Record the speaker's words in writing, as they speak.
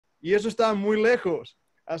y eso está muy lejos.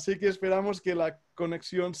 Así que esperamos que la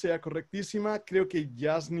conexión sea correctísima. Creo que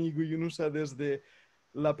Yasni Guyunusa desde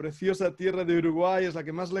la preciosa tierra de Uruguay es la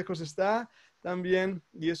que más lejos está también,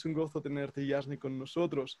 y es un gozo tenerte, Yasni, con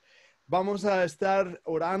nosotros. Vamos a estar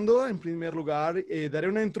orando en primer lugar. Daré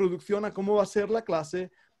una introducción a cómo va a ser la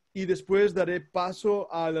clase y después daré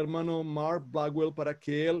paso al hermano Marc Blackwell para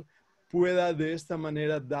que él pueda de esta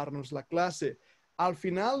manera darnos la clase. Al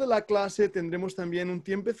final de la clase tendremos también un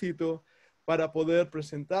tiempecito para poder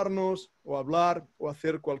presentarnos o hablar o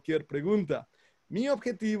hacer cualquier pregunta. Mi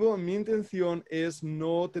objetivo, mi intención es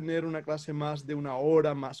no tener una clase más de 1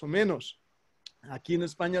 hora más o menos. Aquí en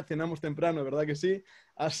España cenamos temprano, ¿verdad que sí?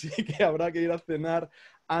 Así que habrá que ir a cenar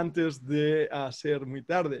antes de ser muy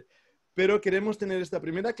tarde. Pero queremos tener esta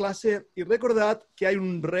primera clase y recordad que hay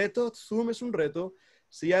un reto, Zoom es un reto.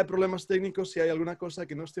 Si hay problemas técnicos, si hay alguna cosa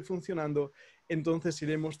que no esté funcionando, entonces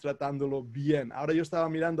iremos tratándolo bien. Ahora yo estaba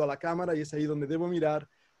mirando a la cámara y es ahí donde debo mirar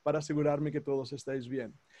para asegurarme que todos estáis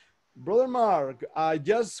bien. Brother Mark, I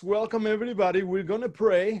just welcome everybody. We're going to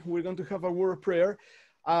pray. We're going to have a word of prayer.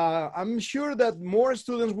 I'm sure that more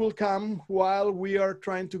students will come while we are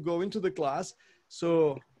trying to go into the class.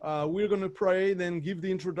 So we're going to pray, then give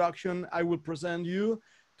the introduction. I will present you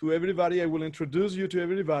to everybody. I will introduce you to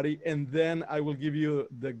everybody, and then I will give you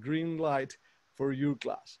the green light for your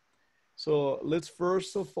class. So let's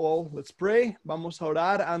first of all, let's pray. Vamos a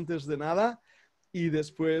orar antes de nada y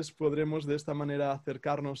después podremos de esta manera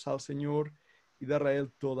acercarnos al Señor y darle a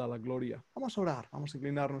Él toda la gloria. Vamos a orar, vamos a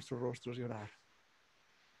inclinar nuestros rostros y orar.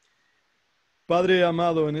 Padre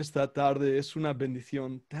amado, en esta tarde es una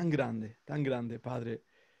bendición tan grande, Padre,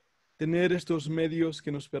 tener estos medios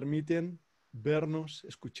que nos permiten vernos,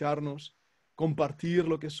 escucharnos, compartir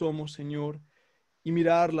lo que somos, Señor, y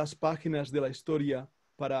mirar las páginas de la historia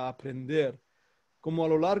para aprender cómo a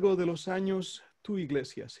lo largo de los años tu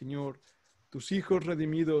iglesia, Señor, tus hijos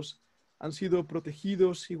redimidos han sido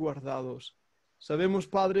protegidos y guardados. Sabemos,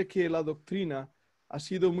 Padre, que la doctrina ha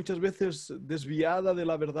sido muchas veces desviada de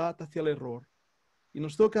la verdad hacia el error. Y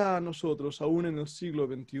nos toca a nosotros, aún en el siglo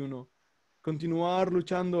XXI, continuar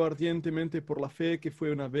luchando ardientemente por la fe que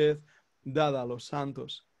fue una vez dada a los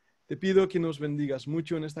santos. Te pido que nos bendigas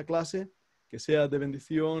mucho en esta clase, que sea de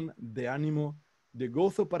bendición, de ánimo, de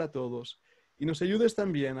gozo para todos, y nos ayudes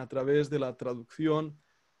también a través de la traducción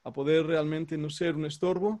a poder realmente no ser un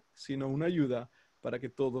estorbo, sino una ayuda para que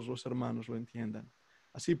todos los hermanos lo entiendan.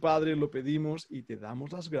 Así, Padre, lo pedimos y te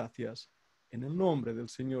damos las gracias en el nombre del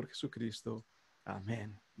Señor Jesucristo.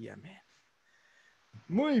 Amén y amén.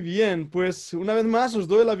 Muy bien, pues una vez más os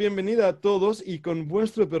doy la bienvenida a todos y con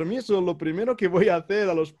vuestro permiso, lo primero que voy a hacer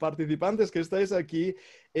a los participantes que estáis aquí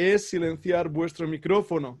es silenciar vuestro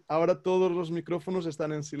micrófono. Ahora todos los micrófonos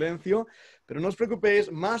están en silencio, pero no os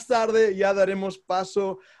preocupéis, más tarde ya daremos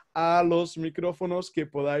paso a los micrófonos que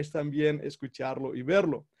podáis también escucharlo y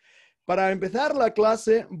verlo. Para empezar la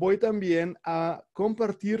clase voy también a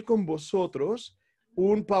compartir con vosotros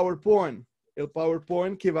un PowerPoint. El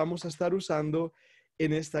PowerPoint que vamos a estar usando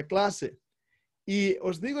en esta clase. Y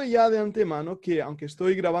os digo ya de antemano que aunque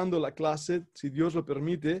estoy grabando la clase, si Dios lo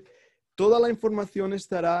permite, toda la información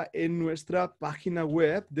estará en nuestra página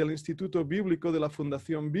web del Instituto Bíblico de la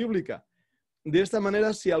Fundación Bíblica. De esta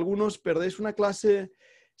manera, si algunos perdéis una clase,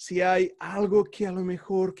 si hay algo que a lo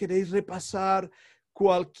mejor queréis repasar,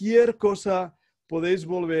 cualquier cosa, podéis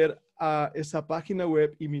volver a esa página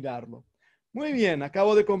web y mirarlo. Muy bien,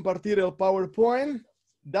 acabo de compartir el PowerPoint.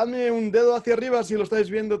 Dadme un dedo hacia arriba si lo estáis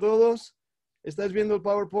viendo todos. ¿Estáis viendo el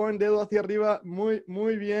PowerPoint? Dedo hacia arriba.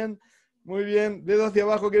 Muy bien. Muy bien. Dedo hacia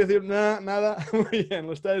abajo quiere decir nada. Muy bien,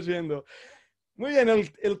 lo estáis viendo. Muy bien,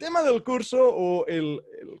 el tema del curso o el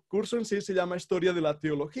curso en sí se llama Historia de la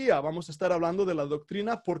Teología. Vamos a estar hablando de la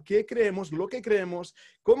doctrina, por qué creemos lo que creemos,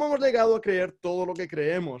 cómo hemos llegado a creer todo lo que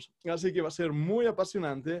creemos. Así que va a ser muy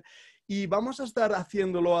apasionante y vamos a estar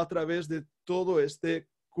haciéndolo a través de todo este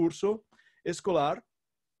curso escolar.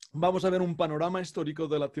 Vamos a ver un panorama histórico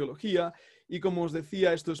de la teología y como os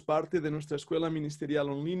decía, esto es parte de nuestra escuela ministerial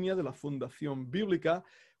en línea de la Fundación Bíblica.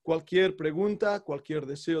 Cualquier pregunta, cualquier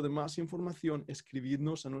deseo de más información,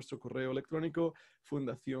 escribidnos a nuestro correo electrónico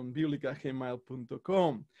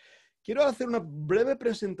fundacionbiblica@gmail.com. Quiero hacer una breve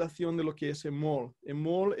presentación de lo que es EMOL.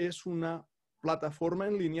 EMOL es una plataforma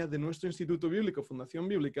en línea de nuestro Instituto Bíblico, Fundación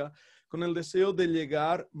Bíblica, con el deseo de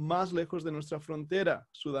llegar más lejos de nuestra frontera,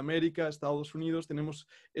 Sudamérica, Estados Unidos. Tenemos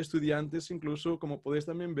estudiantes incluso, como podéis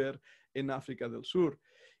también ver, en África del Sur.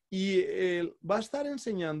 Y va a estar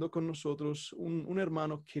enseñando con nosotros un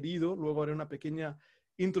hermano querido, luego haré una pequeña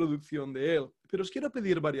introducción de él. Pero os quiero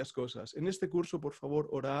pedir varias cosas. En este curso, por favor,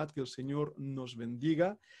 orad que el Señor nos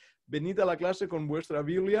bendiga. venid a la clase con vuestra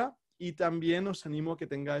Biblia y también os animo a que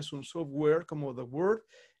tengáis un software como The Word.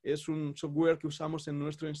 Es un software que usamos en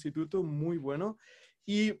nuestro instituto, muy bueno.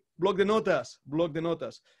 Y blog de notas, blog de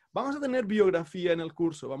notas. Vamos a tener biografía en el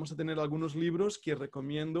curso, vamos a tener algunos libros que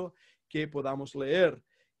recomiendo que podamos leer.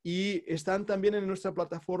 Y están también en nuestra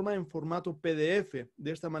plataforma en formato PDF.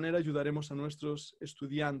 De esta manera ayudaremos a nuestros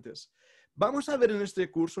estudiantes. Vamos a ver en este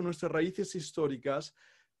curso nuestras raíces históricas,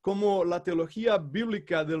 cómo la teología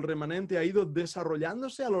bíblica del remanente ha ido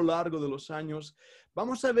desarrollándose a lo largo de los años.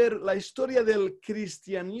 Vamos a ver la historia del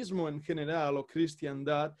cristianismo en general o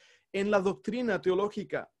cristiandad en la doctrina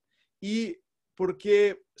teológica y por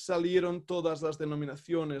qué salieron todas las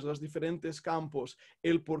denominaciones, los diferentes campos,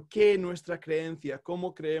 el por qué nuestra creencia,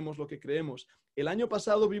 cómo creemos lo que creemos. El año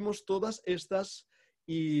pasado vimos todas estas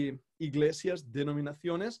iglesias,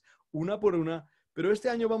 denominaciones, una por una, pero este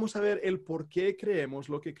año vamos a ver el por qué creemos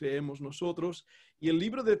lo que creemos nosotros. Y el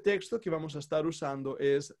libro de texto que vamos a estar usando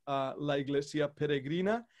es La Iglesia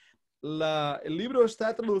Peregrina. El libro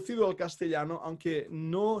está traducido al castellano, aunque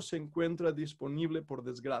no se encuentra disponible por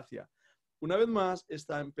desgracia. Una vez más,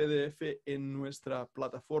 está en PDF en nuestra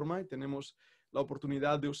plataforma y tenemos la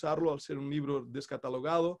oportunidad de usarlo al ser un libro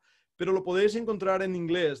descatalogado, pero lo podéis encontrar en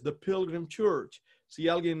inglés, The Pilgrim Church. Si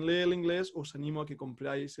alguien lee el inglés, os animo a que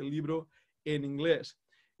compráis el libro en inglés.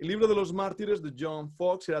 El libro de los mártires de John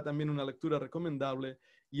Fox será también una lectura recomendable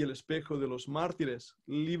y El espejo de los mártires,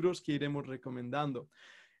 libros que iremos recomendando.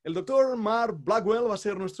 El doctor Marc Blackwell va a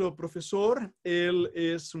ser nuestro profesor. Él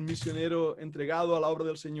es un misionero entregado a la obra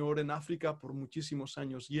del Señor en África por muchísimos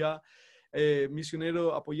años ya.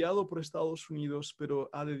 Misionero apoyado por Estados Unidos, pero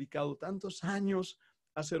ha dedicado tantos años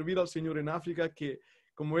a servir al Señor en África que,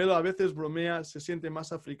 como él a veces bromea, se siente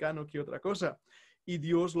más africano que otra cosa. Y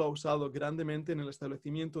Dios lo ha usado grandemente en el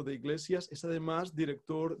establecimiento de iglesias. Es además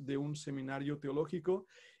director de un seminario teológico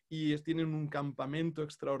y tienen un campamento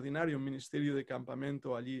extraordinario, un ministerio de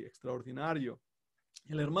campamento allí extraordinario.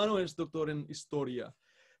 El hermano es doctor en historia.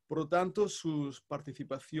 Por lo tanto, su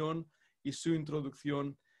participación y su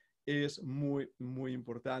introducción es muy, muy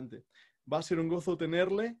importante. Va a ser un gozo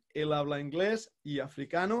tenerle. Él habla inglés y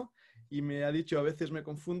africano y me ha dicho, a veces me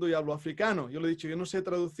confundo y hablo africano. Yo le he dicho, yo no sé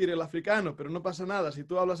traducir el africano, pero no pasa nada. Si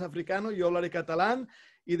tú hablas africano, yo hablaré catalán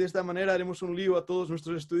y de esta manera haremos un lío a todos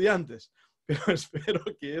nuestros estudiantes. Pero espero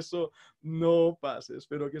que eso no pase,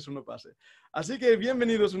 espero que eso no pase. Así que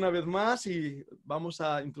bienvenidos una vez más y vamos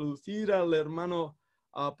a introducir al hermano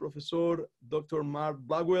profesor Dr. Marc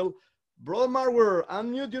Blackwell. Brother Mark,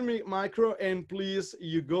 unmute your micro and please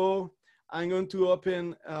you go. I'm going to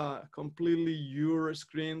open completely your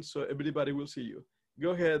screen so everybody will see you.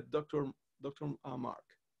 Go ahead, Dr. Mark.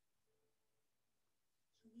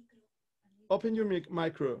 Open your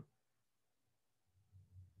micro.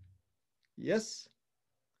 Yes.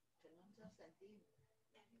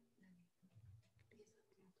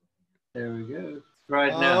 There we go.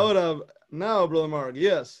 Right now. Now, Brother Mark,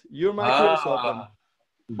 yes, your micro is open.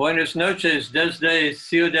 Buenas noches desde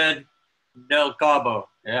Ciudad del Cabo.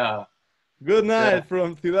 Yeah. Good night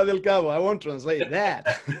from Ciudad del Cabo. I won't translate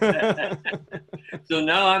that. So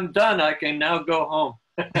now I'm done. I can now go home.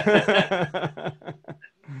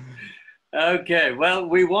 Okay, well,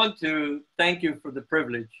 we want to thank you for the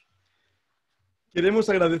privilege. Queremos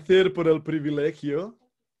agradecer por el privilegio.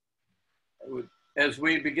 As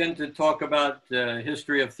we begin to talk about the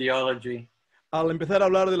history of theology, al empezar a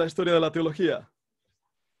hablar de la historia de la teología,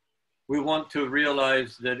 we want to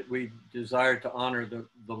realize that we desire to honor the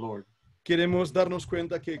Lord. Queremos darnos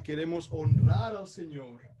cuenta que queremos honrar al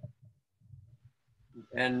Señor.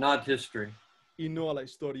 And not history. Y no a la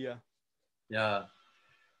historia. Yeah.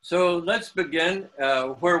 So let's begin.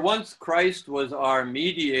 Where once Christ was our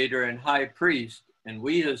mediator and high priest, and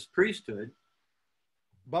we his priesthood.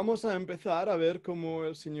 Vamos a empezar a ver cómo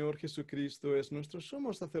el Señor Jesucristo es nuestro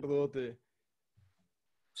sumo sacerdote.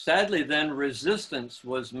 Sadly, then, resistance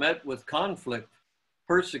was met with conflict,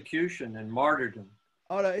 persecution, and martyrdom.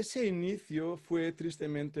 Ahora, ese inicio fue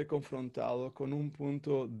tristemente confrontado con un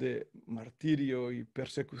punto de martirio y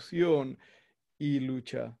persecución y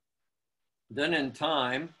lucha. Then in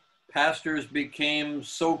time, pastors became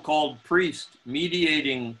so-called priests,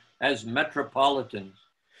 mediating as metropolitans.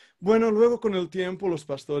 Bueno, luego con el tiempo los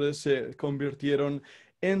pastores se convirtieron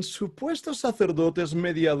en supuestos sacerdotes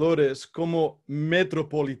mediadores como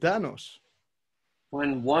metropolitanos.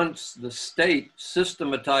 When once the state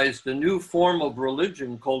systematized a new form of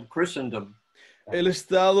religion called Christendom. El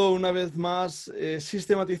Estado, una vez más,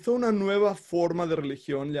 sistematizó una nueva forma de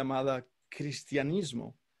religión llamada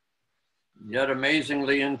cristianismo. Yet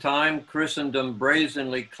amazingly in time, Christendom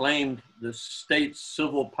brazenly claimed the state's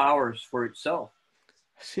civil powers for itself.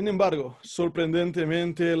 Sin embargo,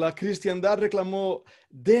 sorprendentemente, la cristiandad reclamó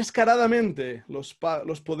descaradamente los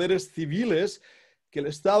poderes civiles que el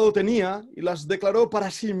Estado tenía y las declaró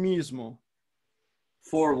para sí mismo.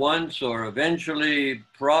 For once, or eventually,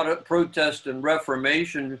 protest and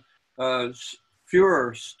reformation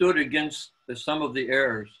furor stood against some of the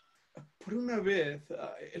errors. Por una vez,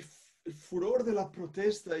 el furor de la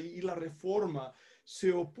protesta y la reforma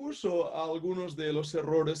se opuso a algunos de los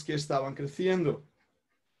errores que estaban creciendo.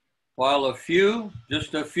 While a few,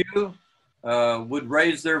 just a few, would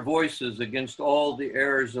raise their voices against all the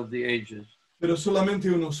errors of the ages. Pero solamente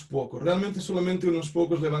unos pocos, realmente solamente unos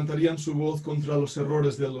pocos levantarían su voz contra los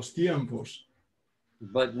errores de los tiempos.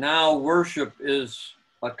 But now worship is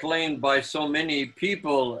acclaimed by so many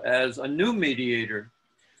people as a new mediator.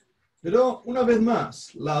 Pero una vez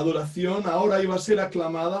más, la adoración ahora iba a ser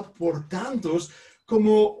aclamada por tantos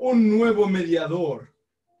como un nuevo mediador.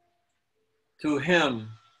 To him,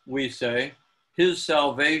 we say, his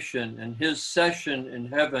salvation and his session in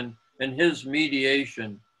heaven and his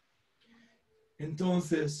mediation.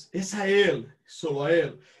 Entonces, es a Él, solo a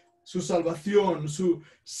Él, su salvación, su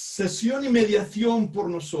sesión y mediación por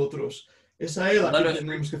nosotros. Es a Él a quien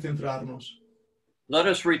tenemos que centrarnos. Let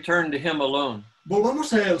us return to him alone.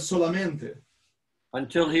 Volvamos a Él solamente.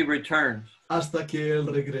 Until he returns. Hasta que Él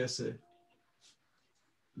regrese.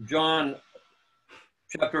 John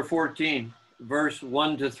chapter 14, verse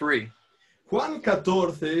 1 to 3. Juan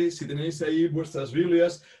 14, si tenéis ahí vuestras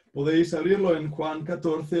Biblias, podéis abrirlo en Juan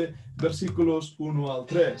 14, versículos 1 al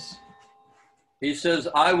 3. He says,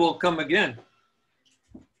 I will come again.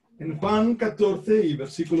 En Juan 14 y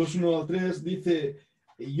versículos 1 al 3 dice,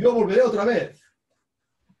 yo volveré otra vez.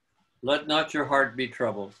 Let not your heart be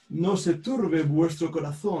troubled. No se turbe vuestro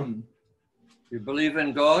corazón. You believe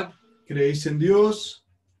in God? ¿Creéis en Dios?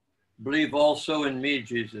 Believe also in me,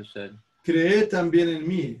 Jesus said. Creed también en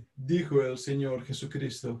mí, dijo el Señor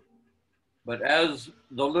Jesucristo. But as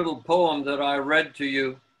the little poem that I read to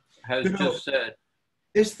you has just said,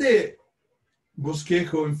 este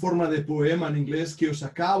bosquejo en forma de poema en inglés que os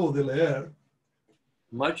acabo de leer,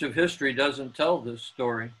 much of history doesn't tell this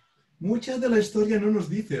story. Mucha de la historia no nos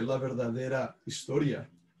dice la verdadera historia.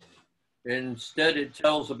 Instead, it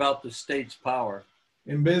tells about the state's power.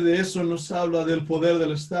 En vez de eso nos habla del poder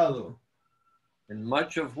del Estado. And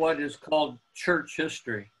much of what is called church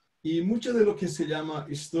history y mucho de lo que se llama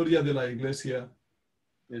historia de la Iglesia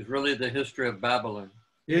is really the history of Babylon.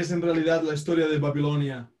 Es en realidad la historia de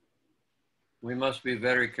Babilonia. We must be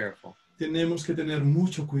very careful. Tenemos que tener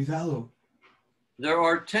mucho cuidado. There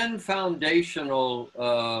are 10 foundational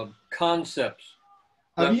concepts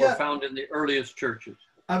that were found in the earliest churches.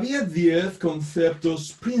 Había 10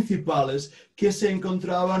 conceptos principales que se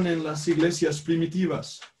encontraban en las iglesias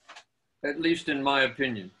primitivas. At least in my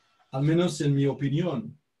opinion. Al menos en mi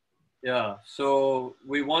opinión. Yeah, so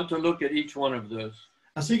we want to look at each one of those.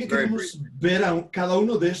 Así que queremos ver a cada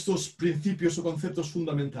uno de estos principios o conceptos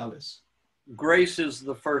fundamentales. Grace is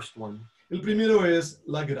the first one. El primero es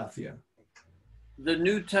la gracia. The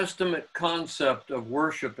New Testament concept of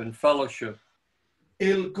worship and fellowship.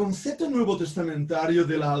 El concepto nuevo testamentario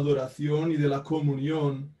de la adoración y de la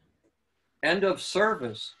comunión. And of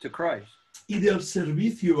service to Christ. Y del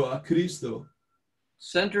servicio a Cristo.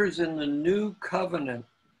 Centers in the new covenant.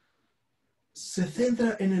 Se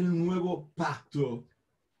centra en el nuevo pacto.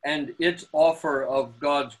 And its offer of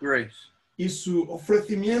God's grace. Y su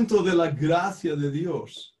ofrecimiento de la gracia de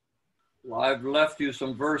Dios. Well, I've left you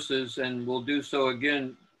some verses and we'll do so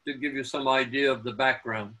again to give you some idea of the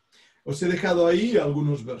background. Os he dejado ahí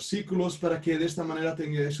algunos versículos para que de esta manera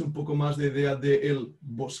tengáis un poco más de idea del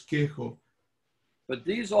bosquejo. But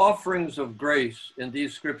these offerings of grace in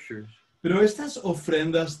these scriptures Pero estas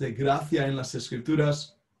ofrendas de gracia en las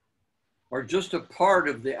Escrituras are just a part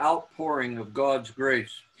of the outpouring of God's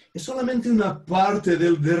grace. Es solamente una parte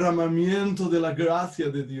del derramamiento de la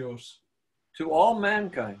gracia de Dios. To all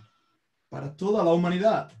mankind. Para toda la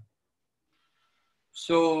humanidad.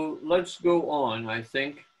 So let's go on, I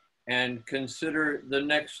think, and consider the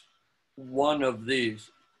next one of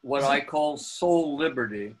these, what I call soul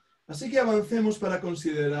liberty. Así que avancemos para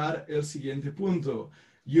considerar el siguiente punto.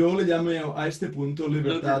 Yo le llamo a este punto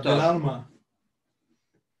libertad del alma.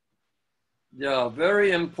 Yeah,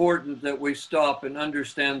 very important that we stop and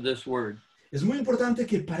understand this word. Es muy importante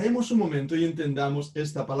que paremos un momento y entendamos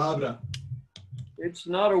esta palabra. It's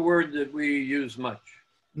not a word that we use much.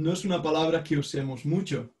 No es una palabra que usemos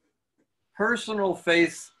mucho. Personal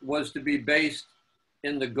faith was to be based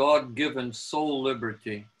in the God-given soul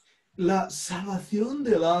liberty. La salvación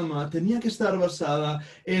del alma tenía que estar basada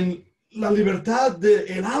en la libertad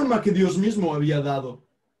del alma que Dios mismo había dado.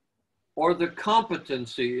 or the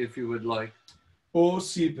competency, if you would like, O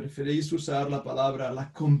si preferéis usar la palabra, la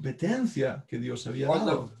competencia que Dios había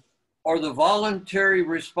dado. or the voluntary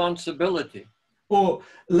responsibility O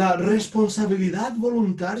la responsabilidad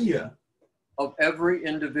voluntaria of every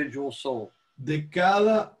individual soul. de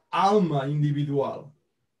cada alma individual.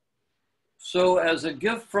 So as a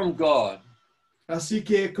gift from God, Así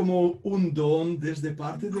que como un don desde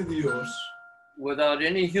parte de Dios, without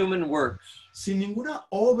any human works, sin ninguna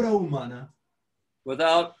obra humana,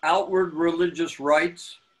 without outward religious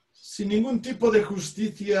rites sin ningún tipo de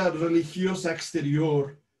justicia religiosa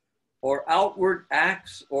exterior, or outward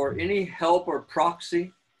acts or any help or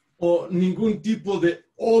proxy, o ningún tipo de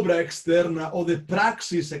obra externa o de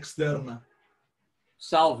praxis externa,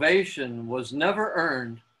 salvation was never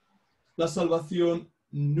earned, la salvación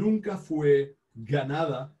nunca fue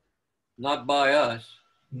ganada, not by us,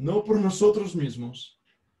 no por nosotros mismos,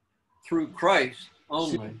 through Christ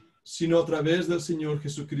only. sino a través del Señor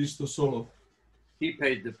Jesucristo solo. He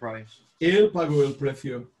paid the price. Él pagó el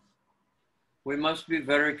precio. We must be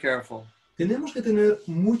very careful Tenemos que tener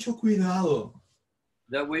mucho cuidado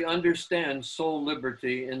that we understand soul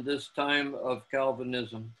liberty in this time of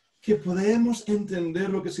Calvinism. que podemos entender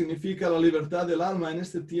lo que significa la libertad del alma en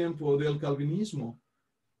este tiempo del calvinismo.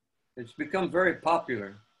 It's become very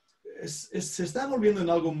popular, Se está volviendo en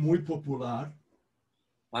algo muy popular,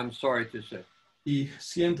 I'm sorry to say. y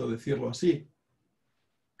siento decirlo así.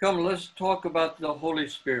 Come, let's talk about the Holy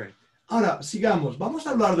Spirit. Ahora, sigamos. Vamos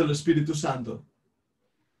a hablar del Espíritu Santo.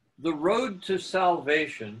 The road to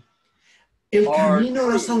salvation, El camino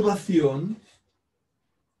a la salvación,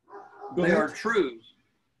 they are truths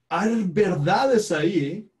hay verdades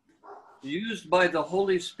ahí used by the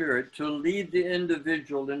Holy Spirit to lead the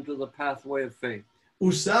individual into the pathway of faith.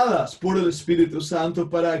 usadas por el Espíritu Santo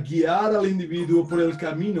para guiar al individuo por el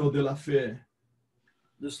camino de la fe.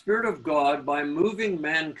 The Spirit of God, by moving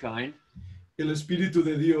mankind El Espíritu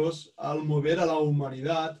de Dios, al mover a la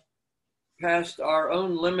humanidad, past our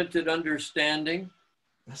own limited understanding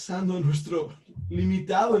pasando nuestro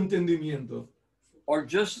limitado entendimiento, or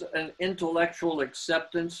just an intellectual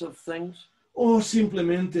acceptance of things, o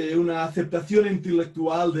simplemente una aceptación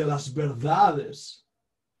intelectual de las verdades,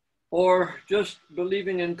 or just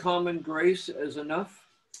believing in common grace is enough,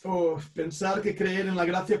 o pensar que creer en la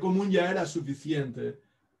gracia común ya era suficiente.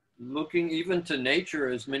 looking even to nature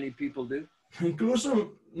as many people do.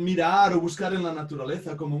 Incluso mirar o buscar en la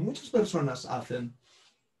naturaleza, como muchas personas hacen.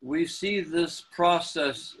 We see this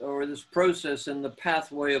process in the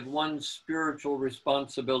pathway of one's spiritual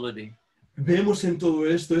responsibility. Vemos en todo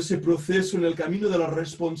esto ese proceso en el camino de la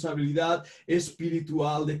responsabilidad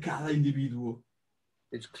espiritual de cada individuo.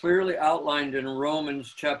 It's clearly outlined in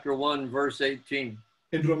Romans chapter 1, verse 18.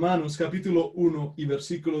 En Romanos capítulo 1 y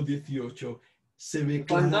versículo 18 se ve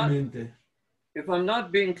claramente. If I'm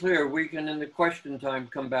not being clear, we can in the question time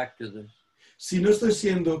come back to this. Si no estoy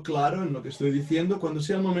siendo claro en lo que estoy diciendo, cuando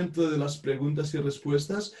sea el momento de las preguntas y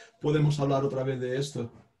respuestas, podemos hablar otra vez de esto.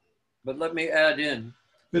 But let me add in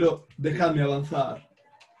Pero dejadme avanzar.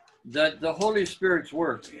 that the Holy Spirit's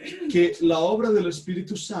work Que la obra del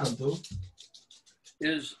Espíritu Santo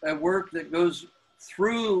is a work that goes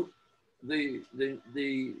through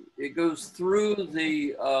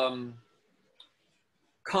the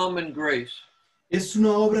common grace es una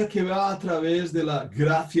obra que va a través de la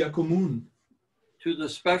gracia común, to the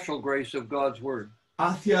special grace of God's word.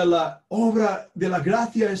 hacia la obra de la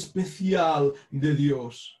gracia especial de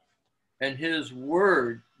Dios. And his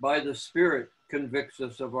word by the Spirit convicts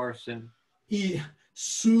us of our sin. Y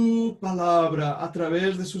su palabra, a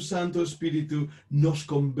través de su Santo Espíritu, nos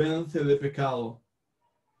convence de pecado.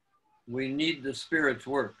 We need the Spirit's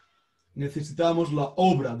work. Necesitamos la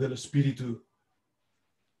obra del Espíritu.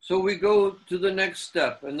 So we go to the next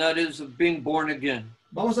step, and that is of being born again.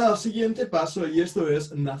 Vamos al siguiente paso, y esto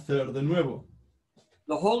es nacer de nuevo.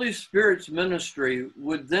 The Holy Spirit's ministry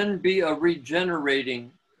would then be a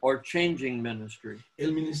regenerating or changing ministry.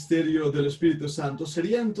 El ministerio del Espíritu Santo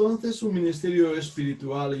sería entonces un ministerio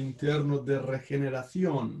espiritual interno de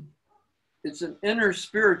regeneración. It's an inner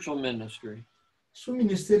spiritual ministry. Es un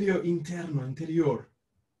ministerio interno, interior.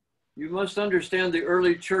 You must understand the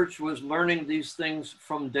early church was learning these things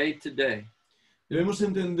from day to day. Debemos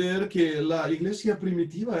entender que la iglesia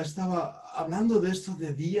primitiva estaba hablando de esto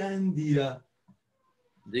de día en día.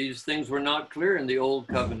 These things were not clear in the old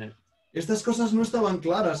covenant. Estas cosas no estaban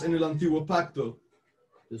claras en el antiguo pacto.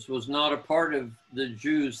 This was not a part of the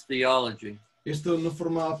Jews' theology. Esto no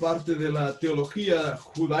formaba parte de la teología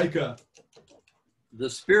judaica. The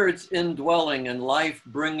Spirit's indwelling and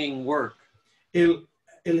life-bringing work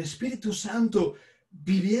El Espíritu Santo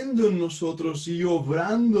viviendo en nosotros y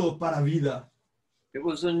obrando para vida. It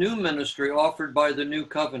was a new ministry offered by the new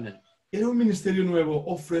covenant. Era un ministerio nuevo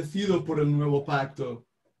ofrecido por el nuevo pacto.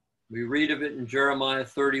 We read of it in Jeremiah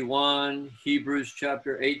 31, Hebrews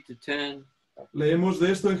chapter 8 to 10. Leemos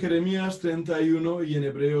de esto en Jeremías 31 y en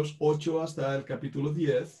Hebreos 8 hasta el capítulo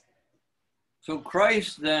 10. So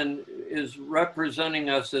Christ then is representing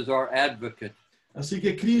us as our advocate Así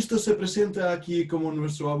que Cristo se presenta aquí como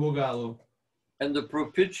nuestro abogado and the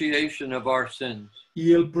propitiation of our sins,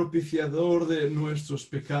 y el propiciador de nuestros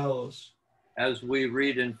pecados, as we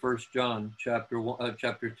read in 1 John chapter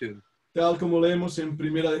 2. tal como leemos en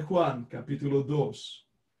Primera de Juan, capítulo 2.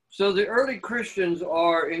 So the early Christians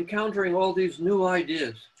are encountering all these new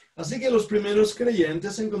ideas. Así que los primeros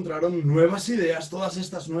creyentes encontraron nuevas ideas, todas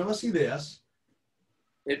estas nuevas ideas,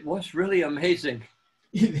 It was really amazing.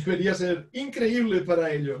 y debería ser increíble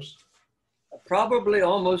para ellos. Probably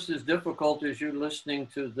almost as difficult as you listening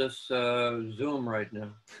to this Zoom right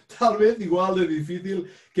now. Tal vez igual de difícil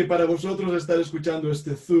que para vosotros estar escuchando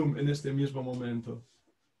este Zoom en este mismo momento.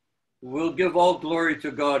 We'll give all glory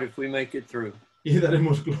to God if we make it through. Y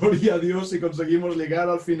daremos gloria a Dios si conseguimos llegar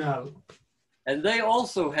al final. And they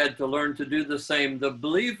also had to learn to do the same. The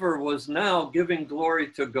believer was now giving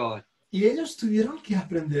glory to God. Y ellos tuvieron que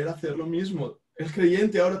aprender a hacer lo mismo. El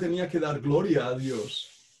creyente ahora tenía que dar gloria a Dios.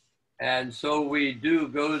 And so we do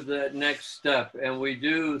go to that next step, and we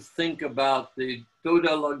do think about the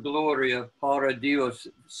toda la gloria para Dios.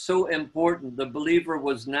 So important. The believer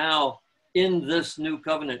was now in this new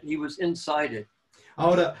covenant. He was inside it.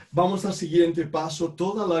 Ahora vamos al siguiente paso,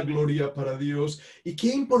 toda la gloria para Dios. Y qué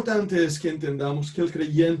importante es que entendamos que el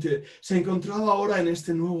creyente se encontraba ahora en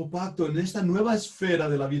este nuevo pacto, en esta nueva esfera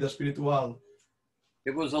de la vida espiritual.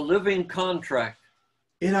 It was a living contract,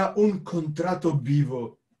 Era un contrato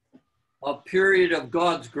vivo, a period of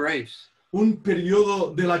God's grace. un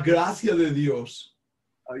periodo de la gracia de Dios.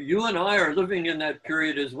 You and I are living in that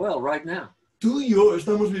period as well right now. Tú y yo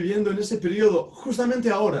estamos viviendo en ese periodo justamente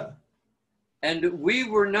ahora. And we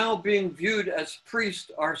were now being viewed as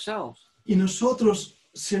priests ourselves. Y nosotros,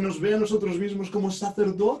 se nos ve a nosotros mismos como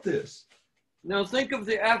sacerdotes. Now think of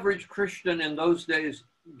the average Christian in those days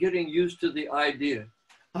getting used to the idea.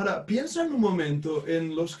 Ahora, piensa en un momento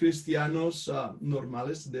en los cristianos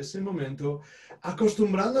normales de ese momento,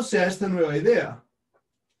 acostumbrándose a esta nueva idea.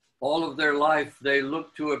 All of their life, they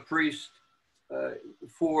look to a priest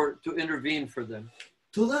to intervene for them.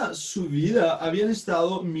 Toda su vida habían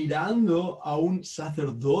estado mirando a un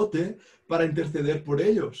sacerdote para interceder por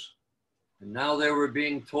ellos. And now they were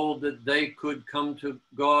being told that they could come to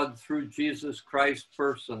God through Jesus Christ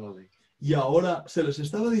personally. Y ahora se les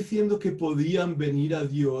estaba diciendo que podían venir a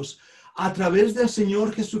Dios a través del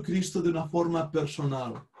Señor Jesucristo de una forma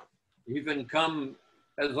personal. Even come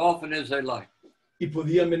as often as they like. Y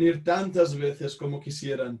podían venir tantas veces como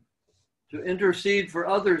quisieran. To intercede for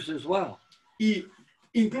others as well. Y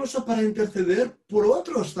incluso para interceder por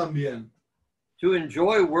otros también. To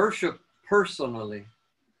enjoy worship personally.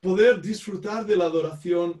 Poder disfrutar de la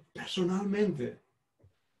adoración personalmente.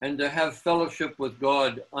 And to have fellowship with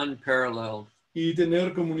God unparalleled. Y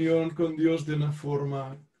tener comunión con Dios de una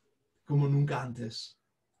forma como nunca antes.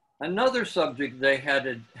 Another subject they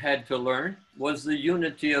had to learn was the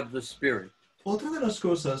unity of the Spirit. Otra de las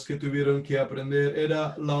cosas que tuvieron que aprender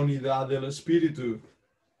era la unidad del Espíritu.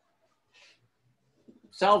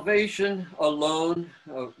 Salvation alone,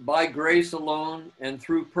 by grace alone, and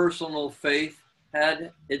through personal faith,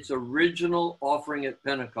 had its original offering at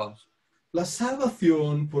Pentecost. La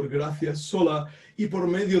salvación por gracia sola y por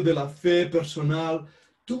medio de la fe personal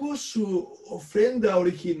tuvo su ofrenda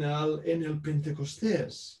original en el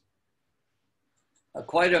Pentecostés. A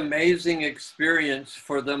quite amazing experience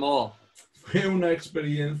for them all. Fue una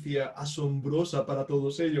experiencia asombrosa para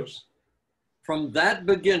todos ellos. From that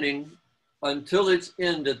beginning until its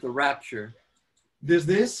end at the rapture,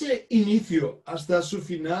 Desde ese inicio hasta su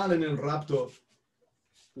final en el rapto,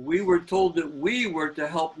 we were told that we were to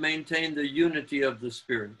help maintain the unity of the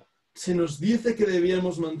Spirit. se nos dice que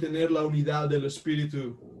debíamos mantener la unidad del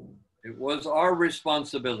Espíritu. It was our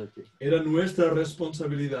responsibility. Era nuestra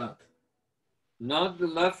responsabilidad. Not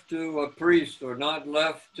left to a priest or not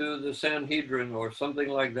left to the Sanhedrin or something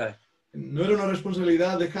like that. No era una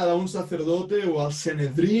responsabilidad dejada a un sacerdote o al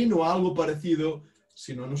Sanedrín o algo parecido,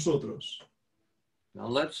 sino a nosotros. Now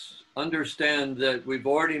let's understand that we've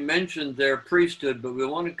already mentioned their priesthood, but we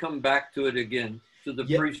want to come back to it again, to the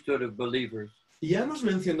priesthood of believers. Ya hemos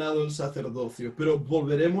mencionado el sacerdocio, pero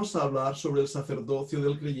volveremos a hablar sobre el sacerdocio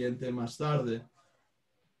del creyente más tarde.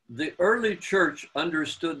 The early church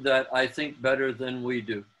understood that, I think, better than we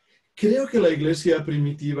do. Creo que la iglesia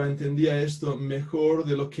primitiva entendía esto mejor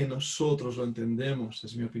de lo que nosotros lo entendemos,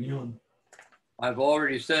 es mi opinión. I've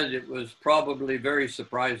already said it was probably very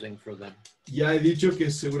surprising for them. Ya he dicho que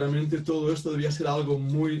seguramente todo esto debía ser algo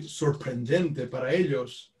muy sorprendente para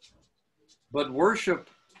ellos, But worship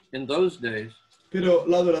in those days pero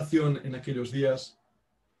la adoración en aquellos días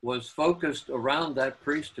was focused around that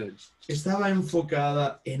priesthood estaba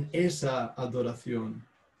enfocada en esa adoración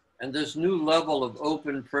and this new level of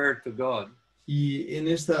open prayer to God. y en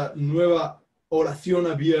esta nueva oración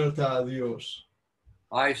abierta a Dios.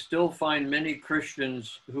 I still find many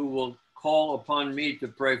Christians who will call upon me to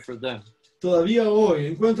pray for them. Todavía hoy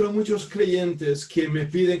encuentro a muchos creyentes que me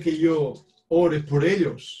piden que yo ore por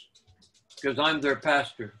ellos, Because I'm their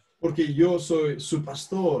pastor. porque yo soy su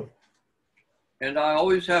pastor. And I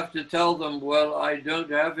always have to tell them, well, I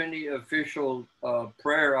don't have any official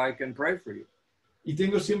prayer I can pray for you. Y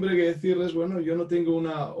tengo siempre que decirles, bueno, yo no tengo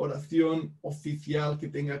una oración oficial que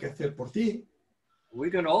tenga que hacer por ti. We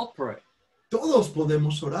can all pray. Todos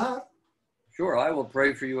podemos orar. Sure, I will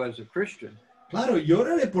pray for you as a Christian. Claro, yo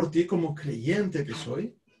oraré por ti como creyente que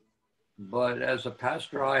soy. But as a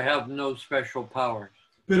pastor, I have no special powers.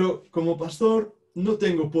 Pero como pastor no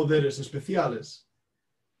tengo poderes especiales.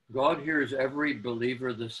 God hears every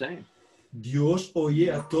believer the same. Dios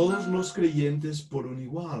oye a todos los creyentes por un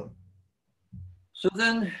igual. So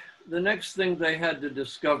then the next thing they had to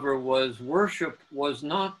discover was worship was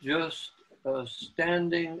not just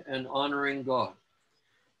standing and honoring God.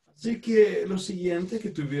 Así que lo siguiente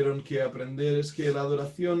que tuvieron que aprender es que la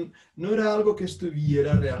adoración no era algo que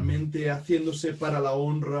estuviera realmente haciéndose para la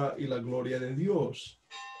honra y la gloria de Dios.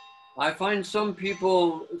 I find some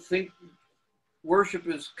people think worship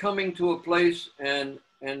is coming to a place and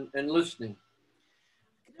listening.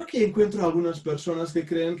 Creo que encuentro algunas personas que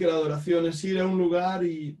creen que la adoración es ir a un lugar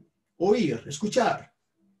y oír, escuchar,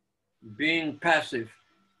 Being passive.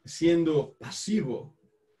 siendo pasivo.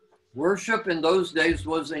 Worship in those days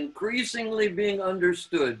was increasingly being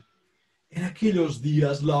understood En aquellos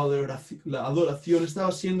días la adoración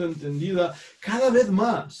estaba siendo entendida cada vez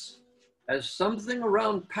más as something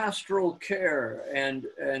around pastoral care and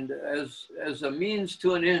as a means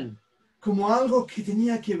to an end. como algo que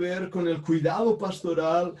tenía que ver con el cuidado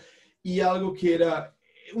pastoral y algo que era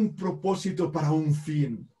un propósito para un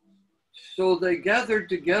fin. So they gathered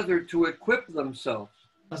together to equip themselves,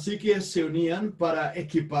 Así que se unían para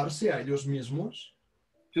equiparse a ellos mismos,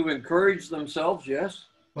 to encourage themselves, yes,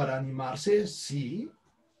 para animarse, sí,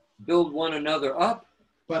 build one another up,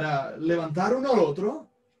 para levantar uno al otro,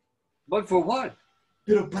 but for what?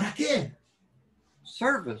 pero ¿para qué?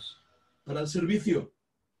 Service. Para el servicio.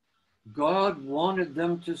 God wanted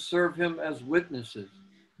them to serve him as witnesses.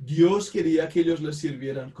 Dios quería que ellos le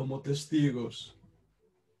sirvieran como testigos.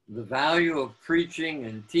 The value of preaching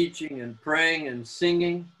and teaching and praying and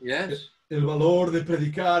singing, yes. El valor de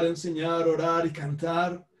predicar, enseñar, orar y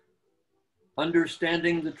cantar.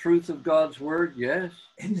 Understanding the truth of God's word, yes.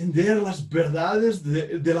 Entender las verdades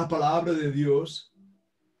de la palabra de Dios.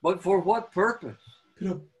 But for what purpose?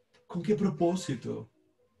 Pero ¿con qué propósito?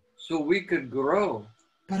 So we could grow.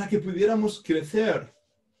 Para que pudiéramos crecer.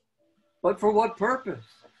 But for what purpose?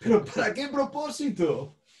 Pero ¿para qué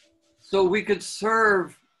propósito? So we could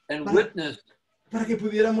serve and witness. Para que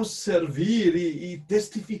pudiéramos servir y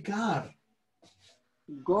testificar.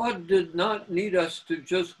 God did not need us to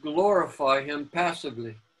just glorify him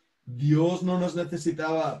passively. Dios no nos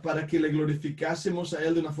necesitaba para que le glorificásemos a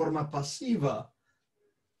Él de una forma pasiva.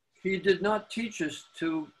 He did not teach us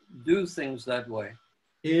to do things that way.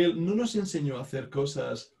 Él no nos enseñó a hacer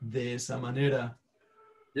cosas de esa manera.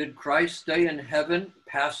 Did Christ stay in heaven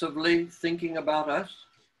passively thinking about us?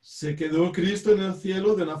 ¿Se quedó Cristo en el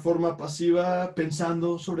cielo de una forma pasiva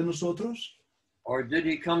pensando sobre nosotros? Or did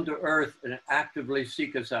he come to earth and actively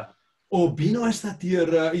seek us out? ¿O vino a esta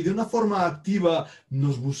tierra y de una forma activa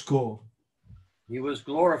nos buscó? He was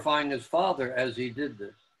glorifying his Father as he did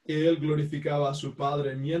this. Él glorificaba a su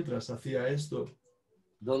Padre mientras hacía esto.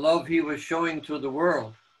 The love he was showing to the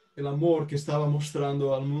world El amor que estaba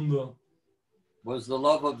mostrando al mundo was the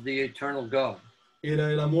love of the eternal God.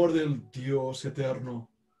 era el amor del Dios eterno.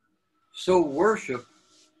 So worship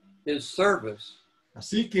is service,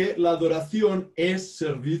 Así que la adoración es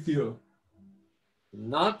servicio.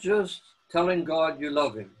 not just telling God you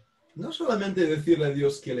love him. No solamente decirle a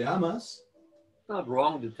Dios que le amas. It's not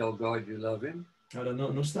wrong to tell God you love him, Ahora, no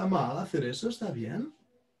está mal hacer eso, está bien.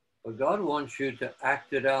 but God wants you to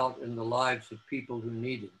act it out in the lives of people who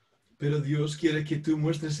need it. Pero Dios quiere que tú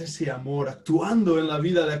muestres ese amor actuando en la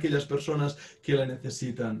vida de aquellas personas que la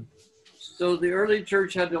necesitan. So the early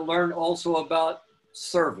church had to learn also about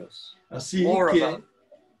service. Así More que about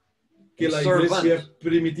que la iglesia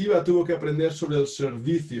primitiva tuvo que aprender sobre el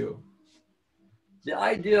servicio. The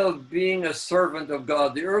idea of being a servant of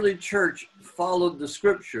God. The early church following the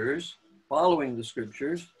scriptures.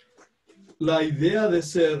 La idea de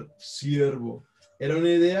ser siervo era una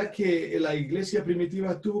idea que la iglesia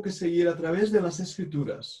primitiva tuvo que seguir a través de las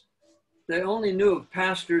escrituras. They only knew of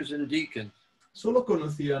pastors and deacons. Solo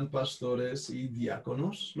conocían pastores y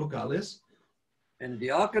diáconos locales. And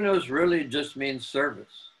diakonos really just means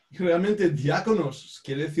service. Realmente diáconos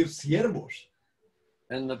quiere decir siervos.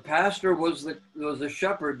 And the pastor was the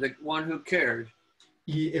shepherd, the one who cared.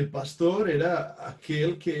 Y el pastor era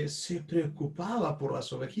aquel que se preocupaba por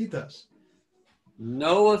las ovejitas.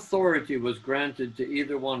 No authority was granted to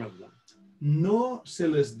either one of them. No se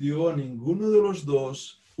les dio a ninguno de los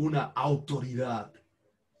dos una autoridad.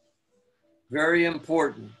 Very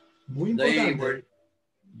important. Muy importante.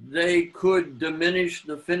 They could diminish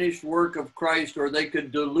the finished work of Christ, or they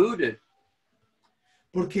could dilute it.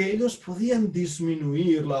 Porque ellos podían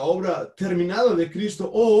disminuir la obra terminada de Cristo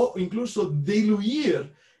o incluso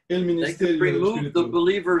diluir el ministerio del remove the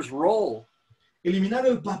believer's role. Eliminar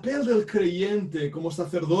el papel del creyente como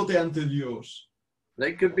sacerdote ante Dios.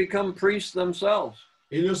 They could become priests themselves.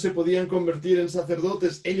 Ellos se podían convertir en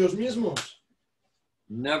sacerdotes ellos mismos.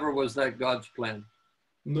 Never was that God's plan.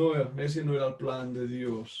 No, ese no era el plan de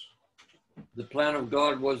Dios. The plan of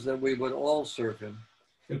God was that we would all serve him.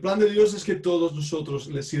 El plan de Dios es que todos nosotros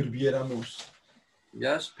le sirviéramos.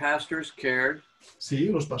 Yes, pastors cared. Sí,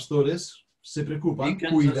 los pastores se preocupan,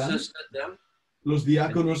 Deacons cuidan. assisted them. Los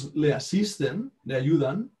diáconos le asisten, le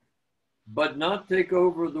ayudan. But not take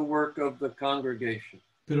over the work of the congregation.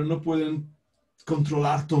 Pero no pueden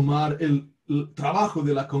controlar, tomar el trabajo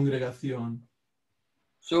de la congregación.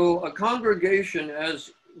 So a congregation,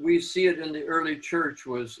 as we see it in the early church,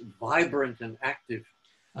 was vibrant and active.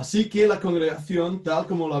 Así que la congregación, tal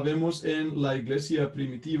como la vemos en la iglesia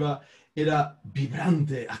primitiva, era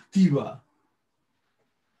vibrante, activa.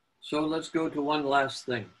 So let's go to one last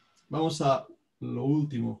thing. Vamos a lo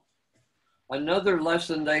último. Another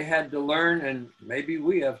lesson they had to learn, and maybe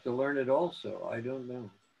we have to learn it also, I don't know.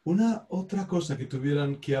 Una otra cosa que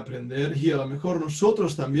tuvieran que aprender, y a lo mejor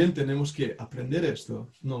nosotros también tenemos que aprender esto,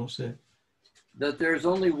 no lo sé. That there's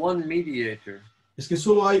only one mediator. Es que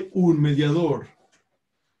solo hay un mediador.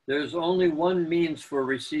 There's only one means for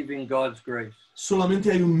receiving God's grace.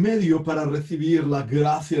 Solamente hay un medio para recibir la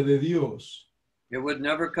gracia de Dios. It would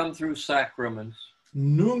never come through sacraments.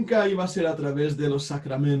 Nunca iba a ser a través de los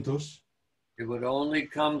sacramentos. It would only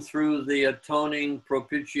come through the atoning,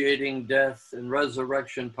 propitiating death and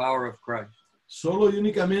resurrection power of Christ. Solo y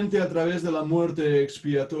únicamente a través de la muerte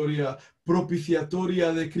expiatoria,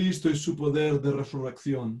 propiciatoria de Cristo y su poder de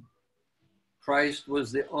resurrección. Christ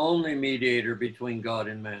was the only mediator between God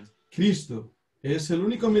and man. Cristo es el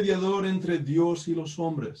único mediador entre Dios y los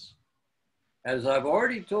hombres. As I've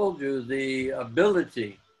already told you, the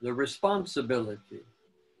ability, the responsibility,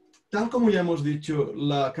 Tal como ya hemos dicho,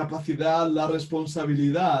 la capacidad, la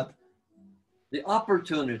responsabilidad, the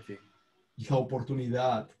opportunity y la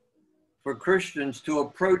oportunidad for Christians to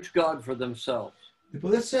approach God for themselves de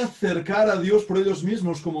poderse acercar a Dios por ellos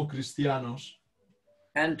mismos como cristianos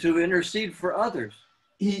and to intercede for others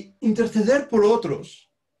y interceder por otros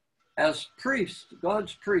as priests,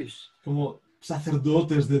 God's priests, como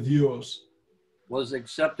sacerdotes de Dios. was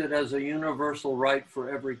accepted as a universal right for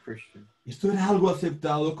every Christian. Esto era algo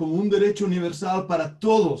aceptado como un derecho universal para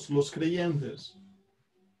todos los creyentes.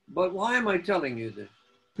 But why am I telling you this?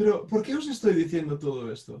 Pero, ¿por qué os estoy diciendo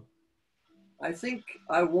todo esto? I think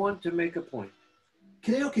I want to make a point.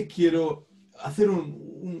 Creo que quiero hacer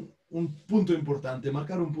un punto importante,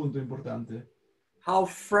 marcar un punto importante. How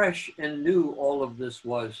fresh and new all of this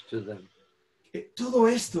was to them. Todo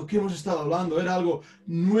esto que hemos estado hablando era algo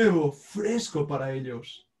nuevo, fresco para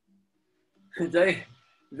ellos.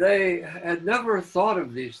 They had never thought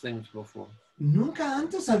of these things before. Nunca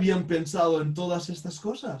antes habían pensado en todas estas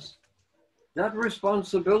cosas. That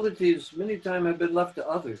responsibilities many times have been left to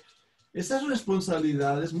others. Esas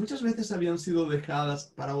responsabilidades muchas veces habían sido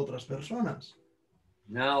dejadas para otras personas.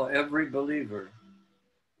 Now every believer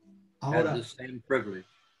Ahora, had the same privilege.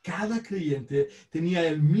 cada creyente tenía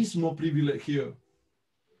el mismo privilegio.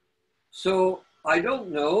 So I don't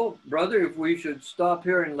know, brother, if we should stop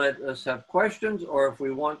here and let us have questions, or if we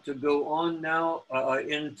want to go on now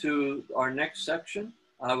into our next section.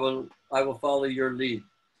 I will follow your lead.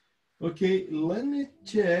 Okay, let me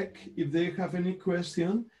check if they have any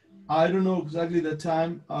question. I don't know exactly the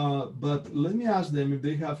time, but let me ask them if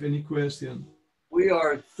they have any question. We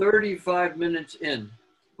are 35 minutes in.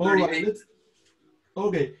 All right,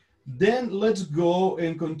 okay, Then let's go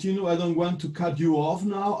and continue. I don't want to cut you off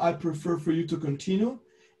now. I prefer for you to continue.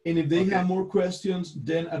 And if they Okay. have more questions,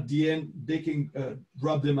 then at the end, they can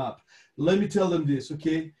wrap them up. Let me tell them this,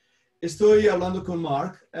 okay? Estoy hablando con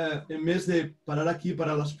Marc. En vez de parar aquí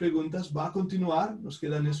para las preguntas, va a continuar. Nos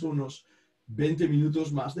quedan eso unos 20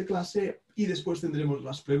 minutos más de clase y después tendremos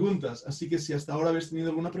las preguntas. Así que si hasta ahora habéis tenido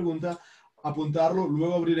alguna pregunta, apuntarlo.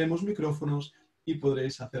 Luego abriremos micrófonos y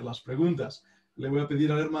podréis hacer las preguntas. Le voy a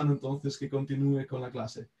pedir al hermano entonces que continúe con la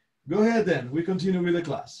clase. Go ahead then. We continue with the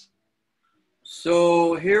class.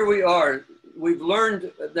 So here we are. We've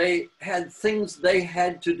learned they had things they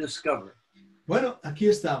had to discover. Bueno, aquí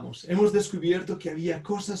estamos. Hemos descubierto que había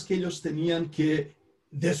cosas que ellos tenían que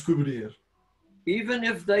descubrir. Even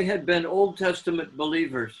if they had been Old Testament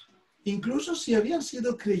believers, Incluso si habían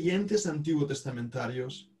sido creyentes antiguo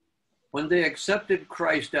testamentarios, when they accepted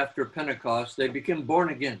Christ after Pentecost, they became born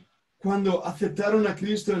again. cuando aceptaron a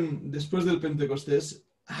Cristo después del Pentecostés,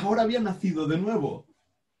 ahora habían nacido de nuevo.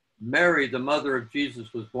 Mary, the mother of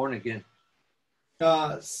Jesus, was born again.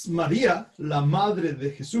 María, la madre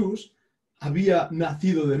de Jesús, había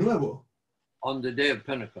nacido de nuevo. On the day of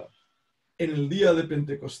Pentecost, En el día de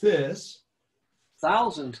Pentecostés,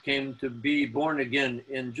 thousands came to be born again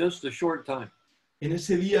in just a short time. en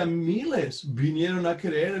ese día miles vinieron a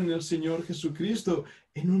creer en el Señor Jesucristo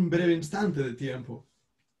en un breve instante de tiempo.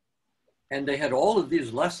 And they had all of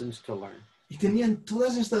these lessons to learn. Y tenían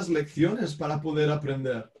todas estas lecciones para poder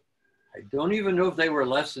aprender. I don't even know if they were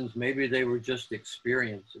lessons. Maybe they were just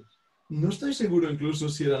experiences. No estoy seguro incluso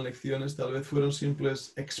si eran lecciones, tal vez fueron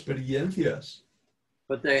simples experiencias.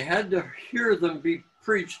 But they had to hear them be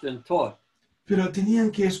preached and taught. Pero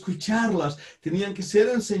tenían que escucharlas, tenían que ser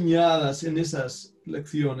enseñadas en esas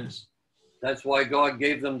lecciones. That's why God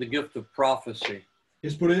gave them the gift of prophecy.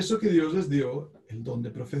 Es por eso que Dios les dio el don de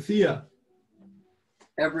profecía.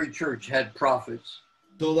 Every church had prophets,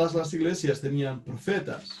 Todas las iglesias tenían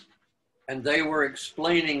profetas and they were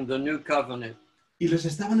explaining the new covenant y les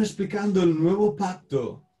estaban explicando el nuevo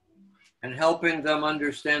pacto and helping them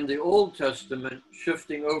understand the Old Testament,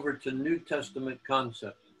 shifting over to New Testament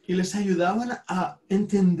concepts. y les ayudaban a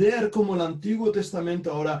entender cómo el Antiguo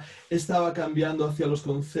Testamento ahora estaba cambiando hacia los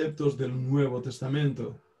conceptos del Nuevo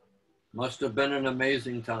Testamento. Must have been an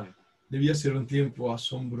amazing time. Debía ser un tiempo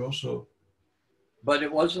asombroso, But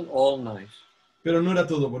it wasn't all nice. pero no era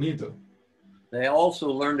todo bonito. They also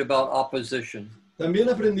learned about opposition. También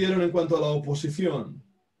aprendieron en cuanto a la oposición.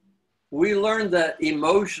 We learned that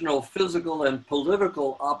emotional, physical, and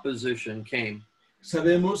political opposition came.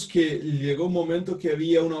 Sabemos que llegó un momento que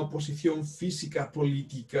había una oposición física,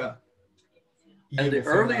 política y And the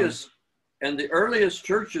emocional. earliest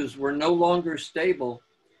churches were no longer stable,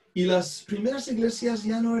 Y las primeras iglesias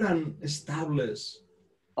ya no eran estables,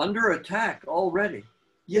 under attack already,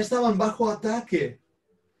 ya estaban bajo ataque,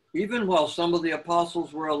 even while some of the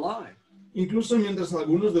apostles were alive. incluso mientras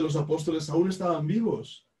algunos de los apóstoles aún estaban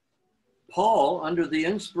vivos. Paul, under the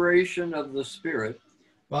inspiration of the Spirit,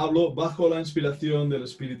 Pablo, bajo la inspiración del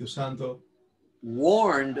Espíritu Santo,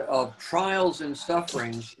 warned of trials and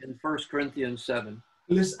sufferings in 1 Corinthians 7.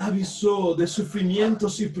 les avisó de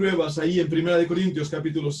sufrimientos y pruebas ahí en 1 Corintios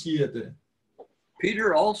capítulo 7.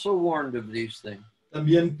 Peter also warned of these things.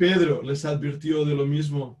 También Pedro les advirtió de lo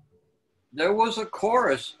mismo. There was a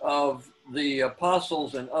chorus of the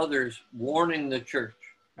apostles and others warning the church.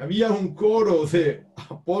 Había un coro de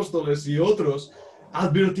apóstoles y otros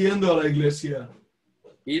advirtiendo a la iglesia.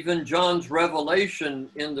 Even John's revelation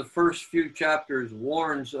in the first few chapters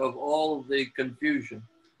warns of all the confusion.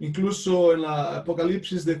 Incluso en la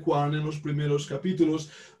Apocalipsis de Juan, en los primeros capítulos,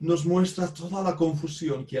 nos muestra toda la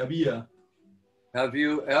confusión que había. Have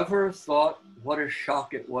you ever thought what a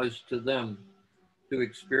shock it was to them to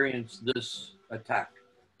experience this attack?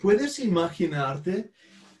 ¿Puedes imaginarte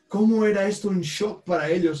cómo era esto un shock para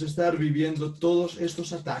ellos estar viviendo todos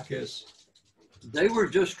estos ataques? They were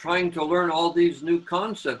just trying to learn all these new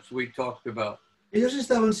concepts we talked about. Ellos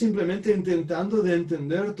estaban simplemente intentando de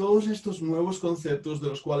entender todos estos nuevos conceptos de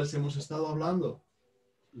los cuales hemos estado hablando.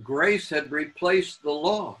 Grace had replaced the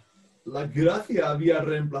law. La gracia había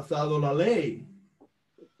reemplazado la ley.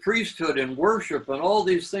 Priesthood and worship and all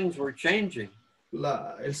these things were changing.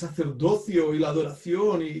 El sacerdocio y la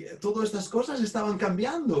adoración y todas estas cosas estaban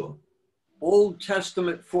cambiando. Old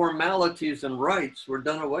Testament formalities and rites were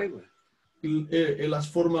done away with. Las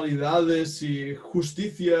formalidades y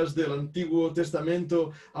justicias del Antiguo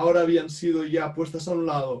Testamento ahora habían sido ya puestas a un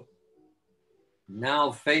lado.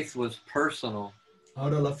 Now faith was personal,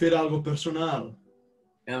 Ahora la fe era algo personal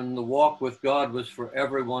and the walk with God was for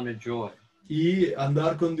everyone a joy. y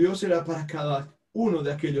andar con Dios era para cada uno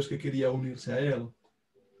de aquellos que quería unirse a Él.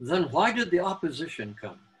 then why did the opposition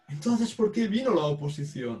come? Entonces, ¿por qué vino la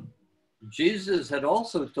oposición? Jesus had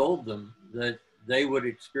also told them that they would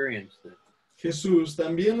experience this. Jesús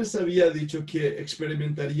también les había dicho que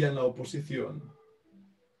experimentarían la oposición.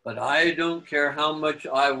 But I don't care how much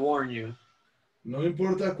I warn you. No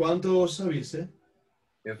importa cuánto os avise,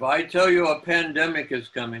 If I tell you a pandemic is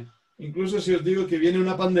coming, incluso si os digo que viene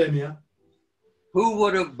una pandemia, who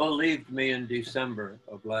would have believed me in December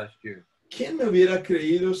of last year? ¿quién me hubiera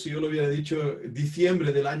creído si yo lo hubiera dicho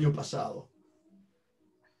diciembre del año pasado?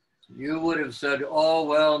 You would have said, oh,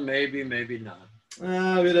 well, maybe, maybe not.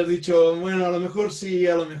 Hubieras dicho, bueno, a lo mejor sí,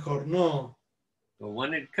 a lo mejor no. But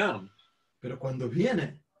when it comes, Pero cuando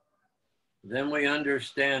viene, then we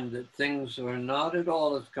understand that things are not at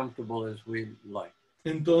all as comfortable as we like.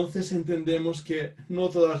 entonces entendemos que no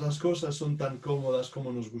todas las cosas son tan cómodas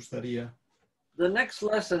como nos gustaría. The next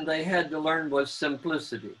lesson they had to learn was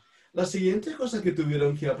simplicity. La siguiente cosa que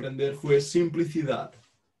tuvieron que aprender fue simplicidad.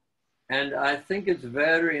 And I think it's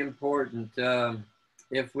very important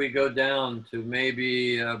if we go down to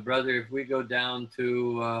maybe, brother, if we go down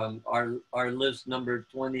to our list number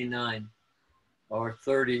 29 or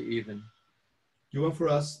 30 even. You want for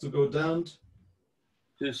us to go down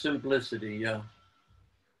To simplicity, yeah.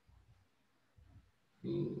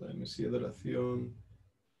 Let me see, adoración.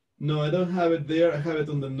 No, I don't have it there. I have it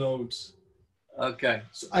on the notes. Okay.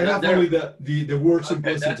 So I have only the word Okay,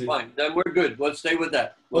 simplicity. that's fine. Then we're good. We'll stay with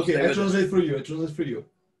that. Okay, I translate for you. I translate for you.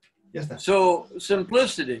 Ya está. So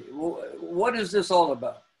simplicity, what is this all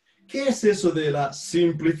about? ¿Qué es eso de la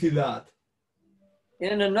simplicidad?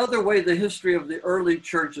 In another way, the history of the early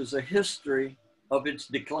church is a history of its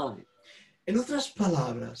decline. En otras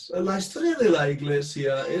palabras, la historia de la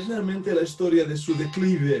iglesia es realmente la historia de su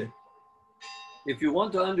declive. If you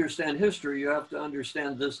want to understand history, you have to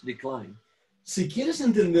understand this decline. Si quieres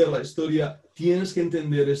entender la historia, tienes que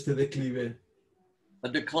entender este declive. A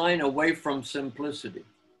decline away from simplicity.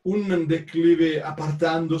 Un declive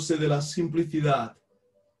apartándose de la simplicidad.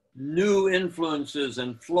 New influences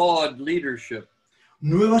and flawed leadership.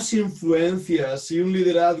 Nuevas influencias y un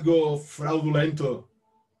liderazgo fraudulento.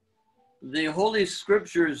 The Holy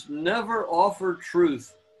Scriptures never offer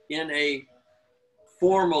truth in a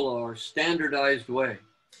formal or standardized way.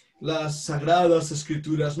 Las sagradas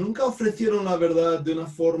escrituras nunca ofrecieron la verdad de una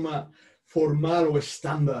forma formal o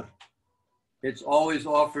estándar. It's always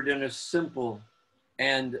offered in a simple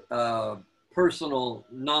and personal,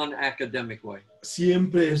 non-academic way.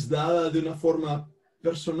 Siempre es dada de una forma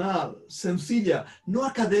personal, sencilla, no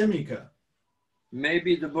académica.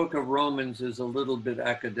 Maybe the book of Romans is a little bit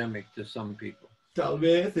academic to some people. Tal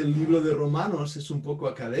vez el libro de Romanos es un poco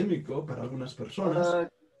académico para algunas personas,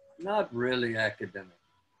 Not really academic.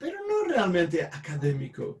 pero no realmente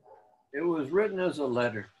académico. It was written as a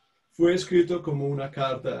letter. Fue escrito como una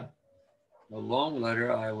carta, A long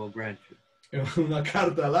letter, I will grant you, una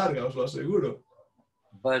carta larga, os lo aseguro,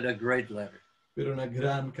 but a great letter. pero una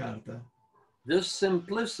gran carta. This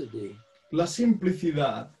simplicity, La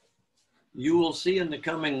simplicidad, you will see in the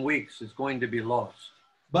coming weeks, is going to be lost.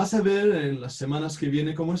 vas a ver en las semanas que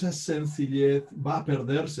vienen cómo esa sencillez va a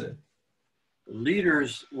perderse.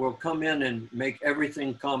 Leaders will come in and make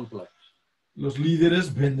everything complex. Los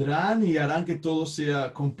líderes vendrán y harán que todo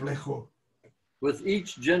sea complejo. With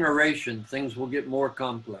each generation, things will get more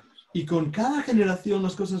complex. Y con cada generación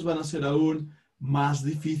las cosas van a ser aún más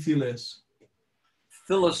difíciles.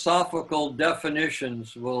 Philosophical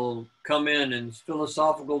definitions will come in and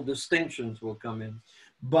philosophical distinctions will come in.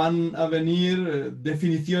 Van a venir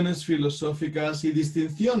definiciones filosóficas y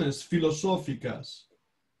distinciones filosóficas.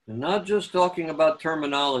 And not just talking about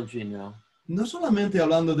terminology now. No solamente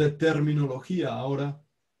hablando de terminología ahora,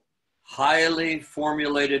 Highly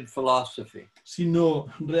formulated philosophy. sino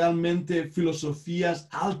realmente filosofías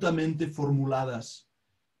altamente formuladas,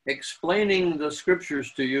 Explaining the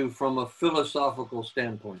scriptures to you from a philosophical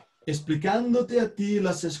standpoint. explicándote a ti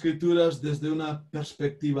las escrituras desde una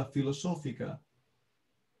perspectiva filosófica.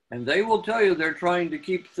 And they will tell you they're trying to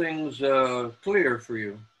keep things clear for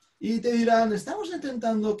you. Y te dirán, estamos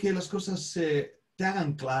intentando que las cosas te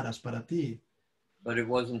hagan claras para ti, But it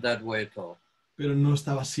wasn't that way at all. pero no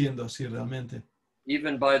estaba siendo así realmente.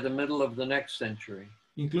 Even by the middle of the next century,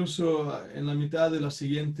 Incluso en la mitad de del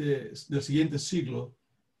siguiente siglo,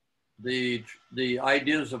 the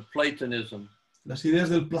ideas of Platonism las ideas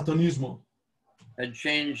del platonismo had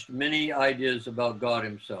changed many ideas about God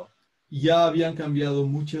himself. ya habían cambiado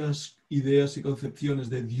muchas ideas y concepciones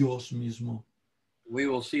de Dios mismo. We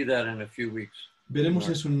will see that in a few weeks. Veremos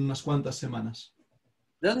eso en unas cuantas semanas.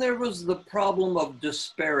 Then there was the problem of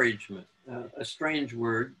disparagement, a strange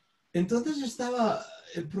word. Entonces estaba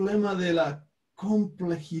el problema de la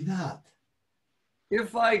complejidad.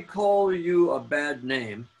 If I call you a bad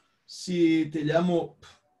name, Si te llamo,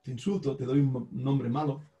 te insulto, te doy un nombre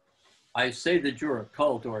malo. I say that you're a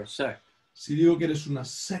cult or a sect Si digo que eres una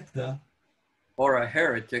secta or a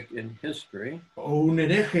heretic in history, o un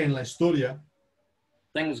hereje en la historia,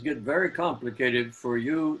 things get very complicated for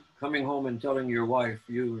you coming home and telling your wife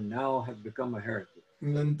you now have become a heretic.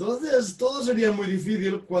 entonces todo sería muy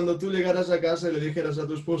difícil cuando tú llegaras a casa y le dijeras a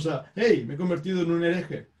tu esposa, hey, me he convertido en un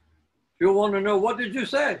hereje. She'll want to know, what did you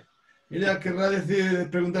say? Ella querrá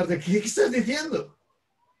preguntarte, ¿qué estás diciendo?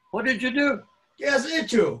 What did you do? ¿Qué has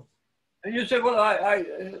hecho? And you say, well,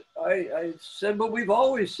 I said what we've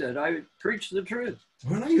always said. I preached the truth.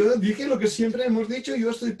 Bueno, yo dije lo que siempre hemos dicho, yo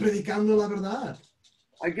estoy predicando la verdad.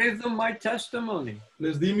 I gave them my testimony.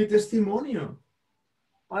 Les di mi testimonio.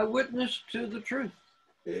 I witnessed to the truth.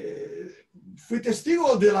 Fui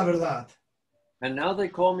testigo de la verdad. And now they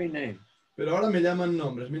call me names. Pero ahora me llaman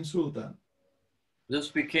nombres, me insultan. This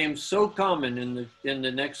became so common in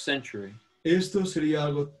the next century. Esto sería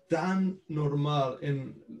algo tan normal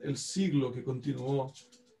en el siglo que continuó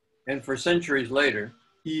And for centuries later,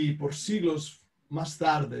 y por siglos más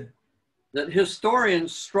tarde, that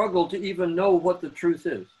historians struggle to even know what the truth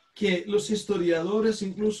is. que los historiadores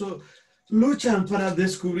incluso luchan para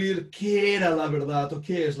descubrir qué era la verdad o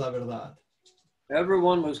qué es la verdad.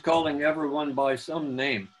 Everyone was calling everyone by some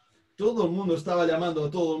name. Todo el mundo estaba llamando a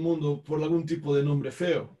todo el mundo por algún tipo de nombre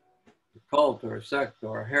feo. A cult or a sect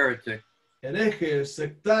or a heretic. Hereje,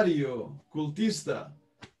 sectario, cultista.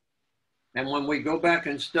 And when we go back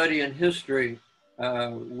and study in history,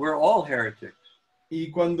 we're all heretics. Y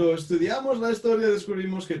cuando estudiamos la historia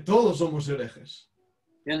descubrimos que todos somos herejes,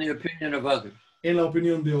 In the opinion of others. en la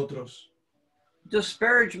opinión de otros.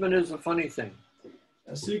 Disparagement is a funny thing.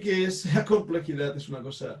 Así que esa complejidad es una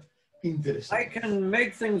cosa I interesante. can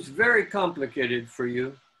make things very complicated for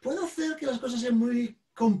you Puedo hacer que las cosas sean muy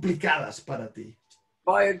complicadas para ti.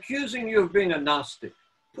 by accusing you of being a Gnostic.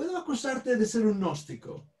 Puedo acusarte de ser un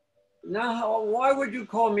gnóstico. Now, why would you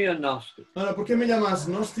call me a Gnostic? Ahora, ¿por qué me llamas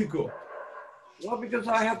gnóstico? Well, because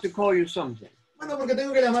I have to call you something. Bueno, porque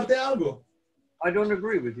tengo que llamarte algo. I don't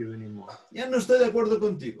agree with you anymore. Ya no estoy de acuerdo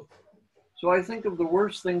contigo. So I think of the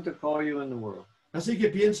worst thing to call you in the world. Así que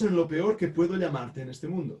pienso en lo peor que puedo llamarte en este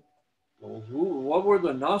mundo. Well, what were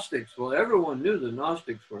the Gnostics? Well, everyone knew the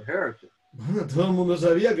Gnostics were heretics. Bueno, todo el mundo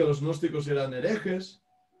sabía que los gnósticos eran herejes.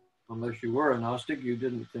 Unless you were a Gnostic, you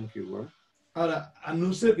didn't think you were. Ahora, a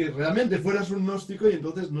no ser que realmente fueras un gnóstico y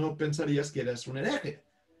entonces no pensarías que eras un hereje.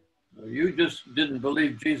 You just didn't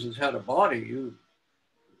believe Jesus had a body.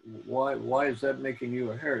 Why is that making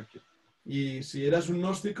you a heretic? Y si eras un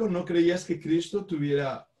gnóstico, no creías que Cristo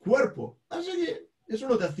tuviera cuerpo. Así que eso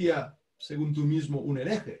no te hacía, según tú mismo, un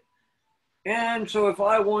hereje. And so if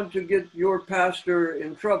I want to get your pastor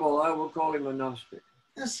in trouble, I will call him a Gnostic.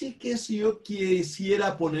 Así que si yo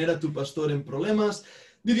quisiera poner a tu pastor en problemas,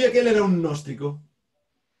 diría que él era un gnóstico.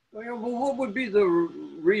 Well, what would be the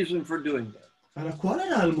reason for doing that? Ahora, ¿cuál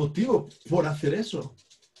era el motivo por hacer eso?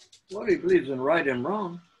 Well, he believes in right and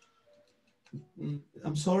wrong.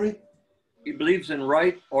 I'm sorry. He believes in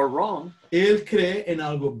right or wrong. Él cree en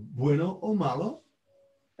algo bueno o malo.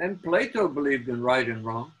 And Plato believed in right and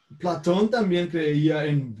wrong. Platón también creía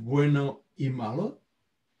en bueno y malo.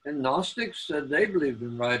 And Gnostics said they believed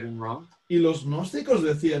in right and wrong. Y los gnósticos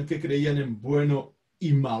decían que creían en bueno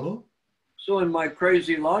y malo. So in my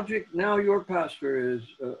crazy logic, now your pastor is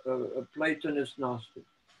a Platonist Gnostic.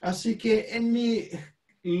 Así que en mi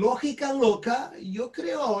lógica loca, yo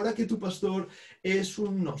creo ahora que tu pastor es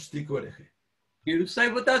un gnóstico hereje. You say,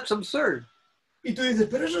 but that's absurd. Y tú dices,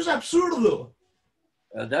 pero eso es absurdo.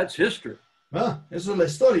 That's history. Ah, eso es la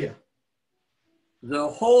historia. The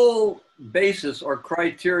whole basis or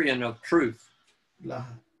criterion of truth La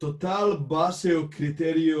total base o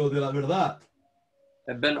criterio de la verdad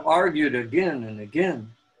have been argued again and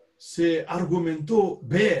again. se argumentó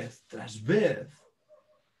vez tras vez.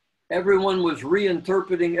 Everyone was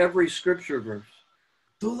reinterpreting every scripture verse.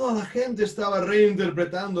 Toda la gente estaba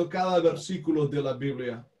reinterpretando cada versículo de la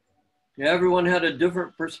Biblia. Everyone had a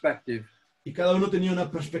different perspective. Y cada uno tenía una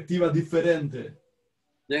perspectiva diferente.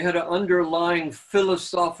 They had an underlying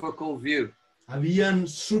philosophical view. Habían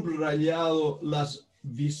subrayado la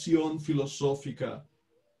visión filosófica.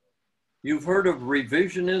 You've heard of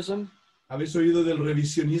revisionism? ¿Habéis oído del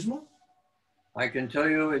revisionismo? I can tell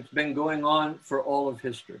you it's been going on for all of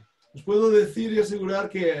history. Os puedo decir y asegurar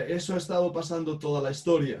que eso ha estado pasando toda la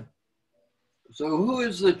historia. So who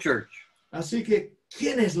is the church? Así que,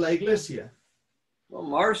 ¿quién es la iglesia? Well,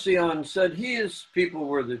 Marcion said his people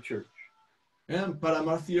were the church. Para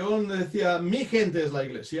Marción decía, mi gente es la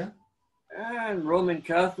iglesia. And Roman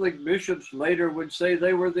Catholic bishops later would say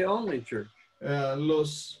they were the only church.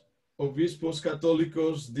 Los obispos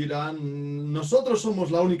católicos dirán, nosotros somos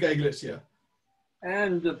la única iglesia.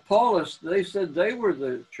 And the Paulists, they said they were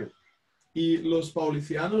the church. Y los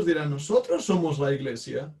paulicianos dirán, nosotros somos la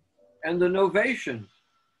iglesia. And the Novatians,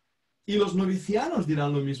 Y los novicianos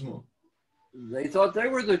dirán lo mismo. they thought they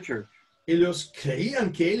were the church. Ellos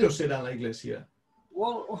creían que ellos eran la iglesia.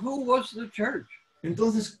 Well, who was the church?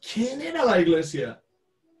 Entonces, ¿quién era la iglesia?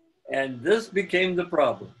 And this became the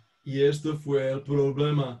problem. Y esto fue el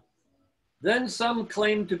problema. Then some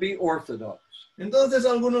claimed to be Orthodox. Entonces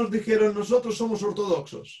algunos dijeron, nosotros somos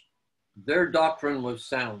ortodoxos. Their doctrine was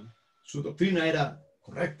sound. Su doctrina era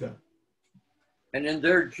correcta. And in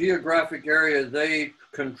their geographic area, they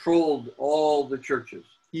controlled all the churches.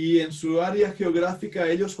 Y en su área geográfica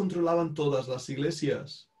ellos controlaban todas las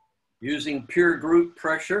iglesias. Using peer group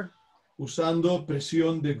pressure, Usando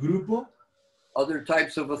presión de grupo other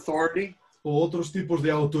types of authority, o otros tipos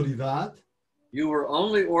de autoridad. you were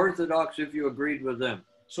only Orthodox if you agreed with them.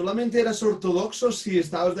 Solamente eras ortodoxo si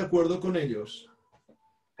estabas de acuerdo con ellos.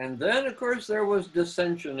 And then, of course, there was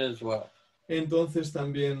dissension as well. Entonces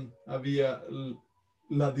también había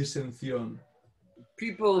la disensión.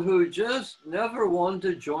 People who just never want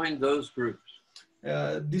to join those groups.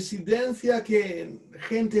 Disidencia que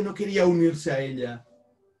gente no quería unirse a ella,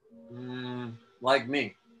 Like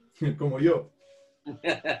me. como yo.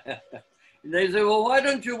 They say, well, why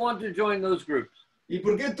don't you want to join those groups? ¿Y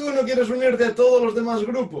por qué tú no quieres unirte a todos los demás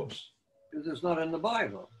grupos? Because it's not in the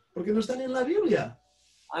Bible. Porque no están en la Biblia.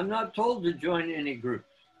 I'm not told to join any group.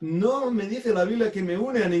 No me dice la Biblia que me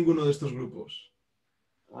une a ninguno de estos grupos.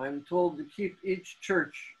 I'm told to keep each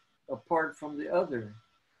church apart from the other.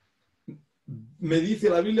 Me dice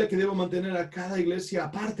la Biblia que debo mantener a cada iglesia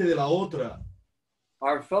aparte de la otra.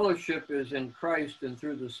 Our fellowship is in Christ and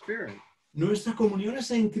through the Spirit. Nuestra comunión es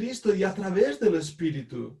en Cristo y a través del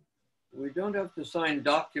Espíritu. We don't have to sign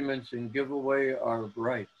documents and give away our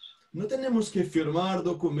rights. No tenemos que firmar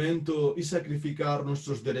documento y sacrificar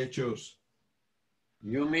nuestros derechos.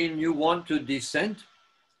 You mean you want to dissent?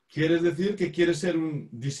 ¿Quieres decir que quieres ser un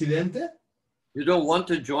disidente? You don't want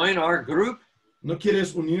to join our group? ¿No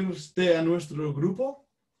quieres unirte a nuestro grupo?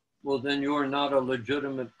 Well, then you're not a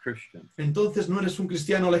legitimate Christian. Entonces no eres un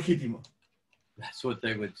cristiano legítimo. That's what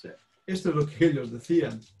they would say. Esto es lo que ellos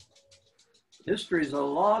decían. History is a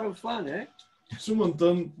lot of fun, eh? Es un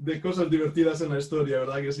montón de cosas divertidas en la historia,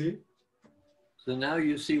 ¿verdad que sí? So now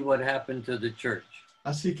you see what happened to the church.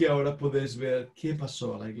 Así que ahora podéis ver qué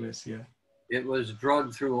pasó a la iglesia. It was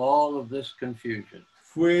drugged through all of this confusion.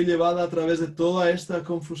 Fue llevada a través de toda esta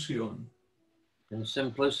confusión. And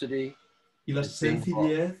simplicity. Y la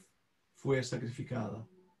sencillez fue sacrificada.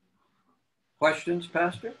 Questions,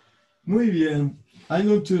 Pastor? Muy bien. I'm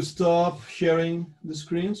going to stop sharing the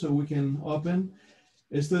screen so we can open.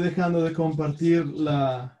 Estoy dejando de compartir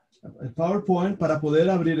el PowerPoint para poder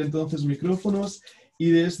abrir entonces micrófonos y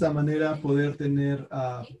de esta manera poder tener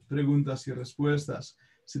preguntas y respuestas.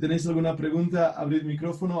 Si tenéis alguna pregunta, abrid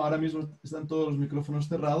micrófono. Ahora mismo están todos los micrófonos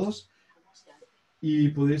cerrados y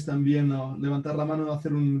podéis también levantar la mano y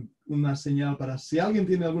hacer una señal para si alguien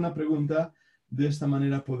tiene alguna pregunta, de esta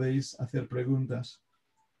manera podéis hacer preguntas.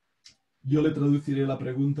 Yo le traduciré la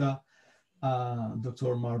pregunta a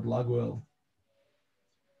Dr. Marc Blackwell.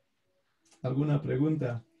 ¿Alguna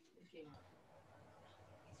pregunta?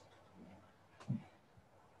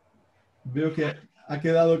 Veo que ha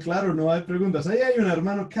quedado claro, no hay preguntas. Ahí hay un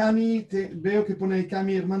hermano, Cami, veo que pone ahí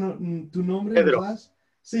Cami, hermano, ¿tu nombre? Pedro. ¿Verdad?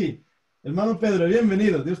 Sí, hermano Pedro,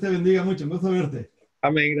 bienvenido, Dios te bendiga mucho, un gusto verte.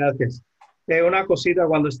 Amén, gracias. Una cosita,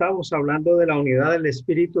 cuando estábamos hablando de la unidad del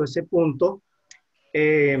Espíritu, ese punto,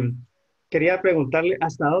 quería preguntarle,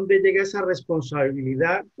 ¿hasta dónde llega esa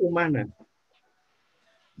responsabilidad humana?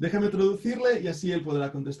 Déjame traducirle y así él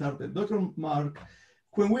podrá contestarte. Dr. Mark,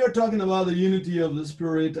 when we are talking about the unity of the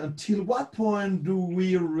Spirit, until what point do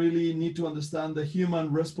we really need to understand the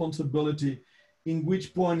human responsibility? In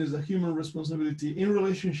which point is the human responsibility in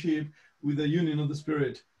relationship with the union of the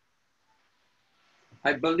Spirit?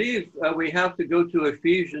 I believe we have to go to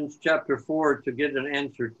Ephesians chapter 4 to get an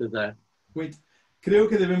answer to that. Wait, creo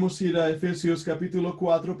que debemos ir a Efesios capítulo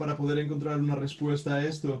 4 para poder encontrar una respuesta a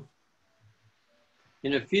esto.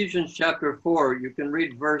 In Ephesians chapter 4, you can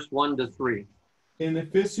read verse 1 to 3. En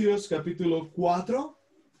Efesios capítulo 4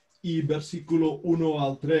 y versículo 1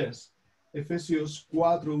 al 3. Efesios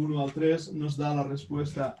 4, 1 al 3 nos da la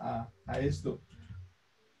respuesta a esto.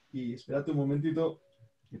 Y espérate un momentito.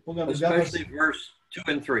 Que ponga mis gafas. Especially verse 2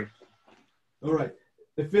 and 3. All right.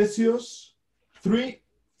 Efesios 3.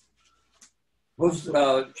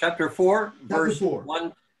 Chapter 4, verse 4.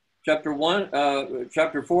 1 chapter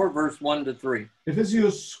 4, verse 1 to 3.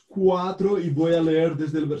 Efesios 4, y voy a leer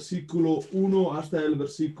desde el versículo 1 hasta el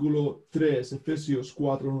versículo 3. Efesios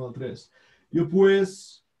 4, 1 al 3. Yo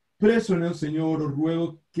pues, preso en el Señor, os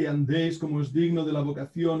ruego que andéis como es digno de la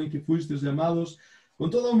vocación en que fuisteis llamados, con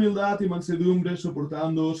toda humildad y mansedumbre,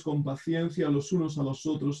 soportándoos con paciencia los unos a los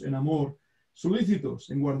otros en amor, solícitos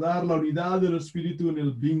en guardar la unidad del Espíritu en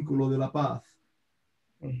el vínculo de la paz.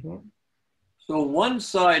 Ujú. So one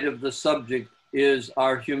side of the subject is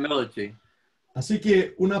our humility. Así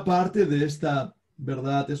que una parte de esta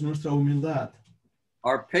verdad es nuestra humildad,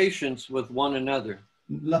 Our patience with one another,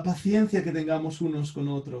 la paciencia que tengamos unos con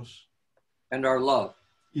otros and our love.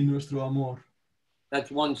 y nuestro amor.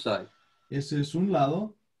 That's one side. Ese es un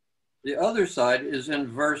lado. The other side is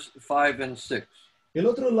in verse 5 and 6. El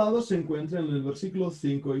otro lado se encuentra en el versículo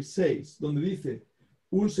 5 y 6, donde dice,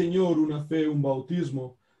 un Señor, una fe, un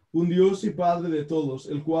bautismo, un Dios y Padre de todos,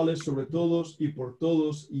 el cual es sobre todos y por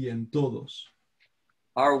todos y en todos.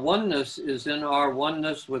 Our oneness is in our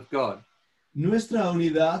oneness with God. Nuestra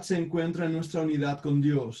unidad se encuentra en nuestra unidad con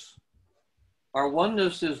Dios. Our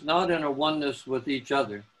oneness is not in a oneness with each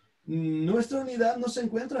other. Nuestra unidad no se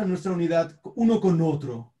encuentra en nuestra unidad uno con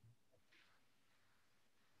otro.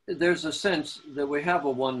 There's a sense that we have a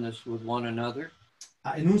oneness with one another,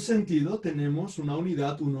 En un sentido, tenemos una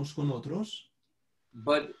unidad unos con otros,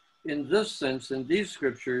 but in this sense, in these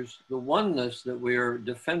scriptures, the oneness that we are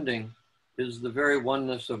defending is the very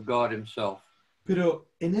oneness of God himself. pero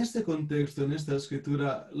en este contexto, en esta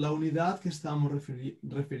escritura, la unidad que estamos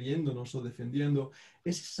refiriéndonos o defendiendo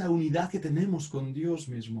es esa unidad que tenemos con Dios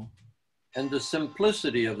mismo. And the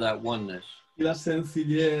simplicity of that oneness. Y la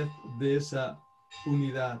sencillez de esa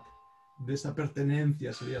unidad, de esa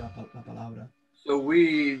pertenencia sería la palabra. So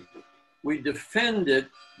we defend it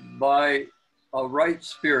by a right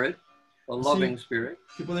spirit, a loving spirit,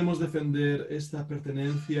 Que podemos defender esta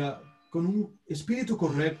pertenencia con un espíritu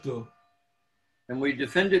correcto. and we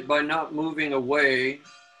defend it by not moving away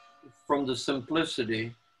from the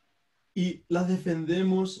simplicity Y la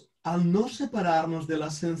defendemos al no separarnos de la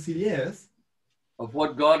sencillez of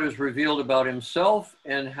what God has revealed about himself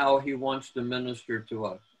and how he wants to minister to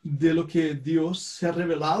us. de lo que Dios se ha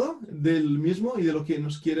revelado del mismo y de lo que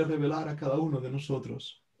nos quiere revelar a cada uno de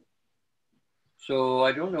nosotros. So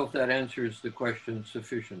I don't know if that answers the question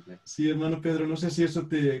sufficiently. Sí, hermano Pedro, no sé si eso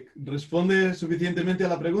te responde suficientemente a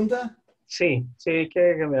la pregunta. Sí, sí,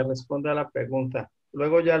 que me responda a la pregunta.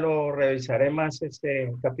 Luego ya lo revisaré más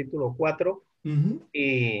este capítulo 4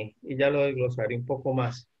 y ya lo desglosaré un poco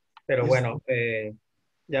más. Pero bueno,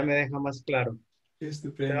 ya me deja más claro.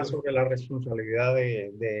 Estupendo. Era sobre la responsabilidad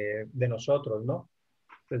de nosotros, ¿no?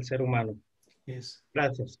 Del ser humano.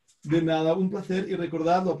 Gracias. De nada, un placer. Y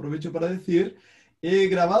recordad, aprovecho para decir, he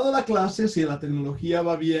grabado la clase, si la tecnología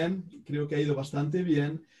va bien, creo que ha ido bastante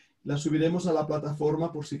bien, la subiremos a la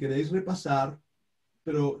plataforma por si queréis repasar,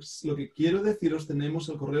 pero lo que quiero deciros, tenemos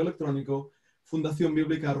el correo electrónico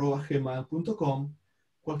fundacionbiblica@gmail.com.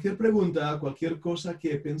 Cualquier pregunta, cualquier cosa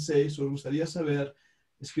que penséis o os gustaría saber,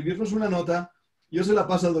 escribirnos una nota. Yo se la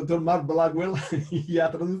paso al doctor Marc Blackwell y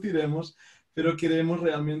ya traduciremos, pero queremos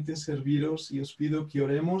realmente serviros y os pido que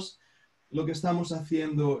oremos. Lo que estamos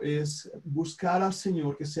haciendo es buscar al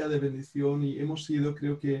Señor que sea de bendición y hemos sido,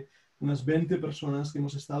 creo que, unas 20 personas que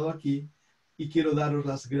hemos estado aquí y quiero daros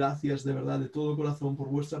las gracias de verdad de todo corazón por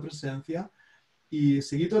vuestra presencia y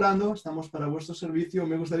seguid orando, estamos para vuestro servicio.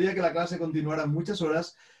 Me gustaría que la clase continuara muchas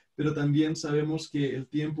horas, pero también sabemos que el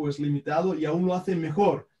tiempo es limitado y aún lo hace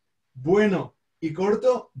mejor, bueno y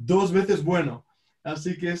corto, 2 veces bueno.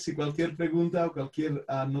 Así que si cualquier pregunta o cualquier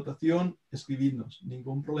anotación, escribidnos,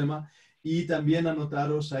 ningún problema. Y también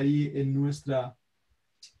anotaros ahí en nuestra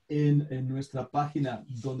página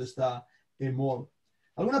donde está EMOL.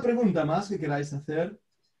 ¿Alguna pregunta más que queráis hacer?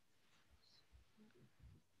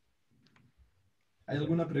 ¿Hay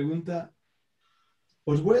alguna pregunta?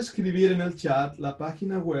 Os voy a escribir en el chat la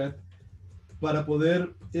página web para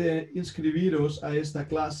poder inscribiros a esta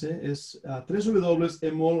clase. Es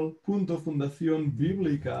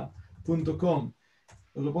www.emol.fundacionbiblica.com.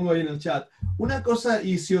 Os lo pongo ahí en el chat. Una cosa,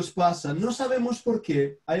 y si os pasa, no sabemos por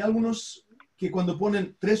qué, hay algunos que cuando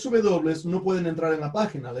ponen 3 W no pueden entrar en la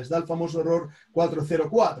página, les da el famoso error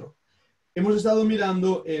 404. Hemos estado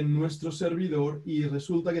mirando en nuestro servidor y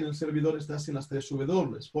resulta que en el servidor está sin las 3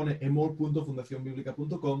 W. Pone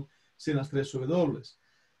emol.fundacionbiblica.com sin las 3 W.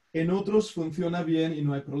 En otros funciona bien y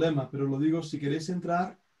no hay problema, pero lo digo, si queréis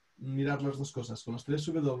entrar, mirad las dos cosas, con las 3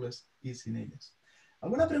 W y sin ellas.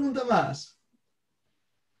 ¿Alguna pregunta más?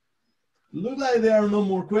 Look like there are no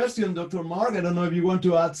more questions, Dr. Marc. I don't know if you want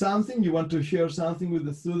to add something, you want to share something with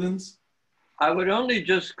the students. I would only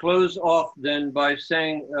just close off then by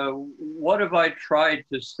saying, what have I tried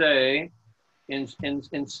to say in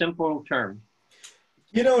simple terms?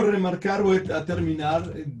 Quiero remarcar, voy a terminar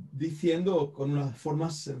diciendo con una forma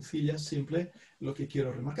sencilla, simple, lo que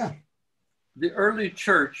quiero remarcar. The early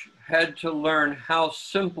church had to learn how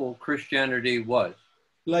simple Christianity was.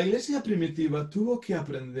 La iglesia primitiva tuvo que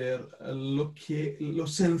aprender lo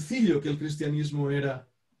sencillo que el cristianismo era,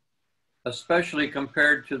 Especially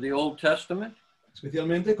compared to the Old Testament.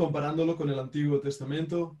 especialmente comparándolo con el Antiguo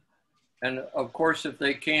Testamento. And of course, if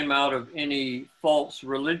they came out of any false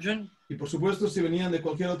religion, Y por supuesto, si venían de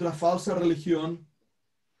cualquier otra falsa religión,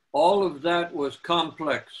 all of that was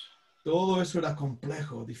complex. todo eso era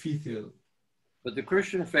complejo, difícil. But the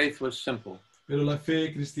Christian faith was simple. Pero la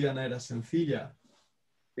fe cristiana era sencilla.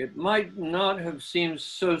 It might not have seemed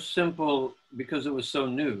so simple because it was so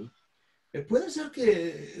new. Puede ser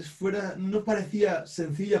que no parecía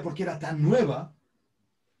sencilla porque era tan nueva,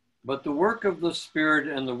 But the work of the Spirit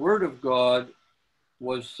and the Word of God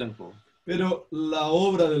was simple. pero la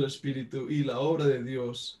obra del Espíritu y la obra de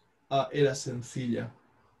Dios era sencilla.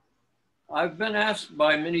 I've been asked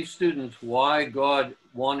by many students why God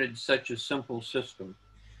wanted such a simple system.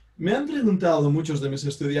 Me han preguntado muchos de mis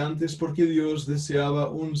estudiantes por qué Dios deseaba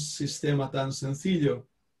un sistema tan sencillo.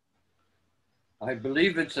 I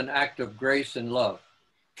believe it's an act of grace and love.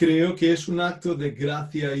 Creo que es un acto de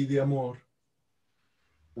gracia y de amor.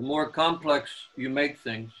 The more complex you make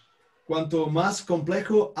things, Cuanto más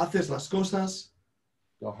complejo haces las cosas,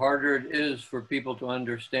 the harder it is for people to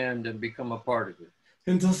understand and become a part of it.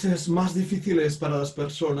 entonces más difícil es para las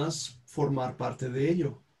personas formar parte de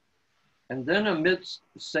ello. And then amidst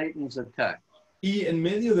Satan's attack, Y en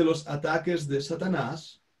medio de los ataques de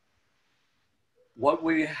Satanás, what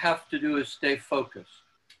we have to do is stay focused.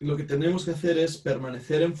 lo que tenemos que hacer es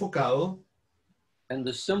permanecer enfocado And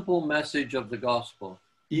the simple message of the gospel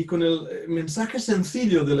y con el mensaje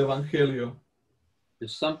sencillo del Evangelio.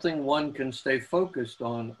 is something one can stay focused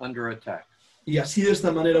on under attack. Y así de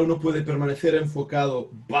esta manera uno puede permanecer enfocado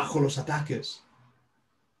bajo los ataques.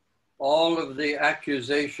 All of the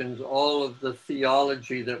accusations, all of the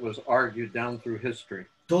theology that was argued down through history,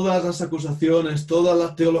 Todas las acusaciones, toda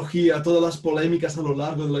la teología, todas las polémicas a lo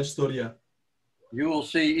largo de la historia. you will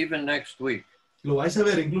see even next week. Lo vais a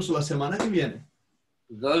ver incluso la semana que viene.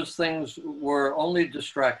 Those things were only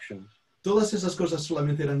distractions Todas esas cosas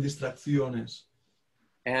solamente eran distracciones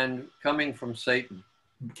and coming from Satan.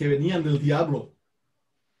 que venían del diablo.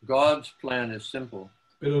 God's plan is simple,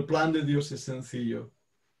 Pero el plan de Dios es sencillo.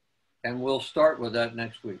 and we'll start with that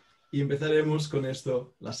next week. Y empezaremos con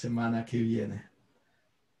esto la semana que viene.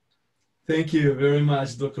 Thank you very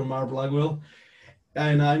much, Dr. Marc Blackwell.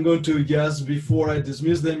 And I'm going to just, before I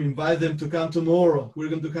dismiss them, invite them to come tomorrow. We're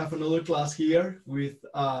going to have another class here with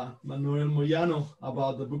Manuel Moyano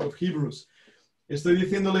about the book of Hebrews. Estoy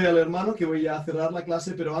diciéndole al hermano que voy a cerrar la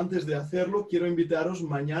clase, pero antes de hacerlo, quiero invitaros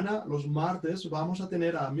mañana, los martes, vamos a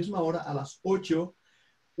tener a la misma hora, a las 8,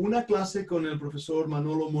 una clase con el profesor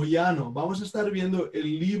Manolo Moyano. Vamos a estar viendo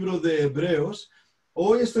el libro de Hebreos.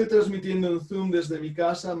 Hoy estoy transmitiendo en Zoom desde mi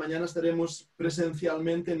casa. Mañana estaremos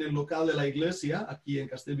presencialmente en el local de la iglesia, aquí en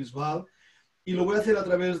Castellbisbal. Y lo voy a hacer a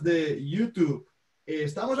través de YouTube.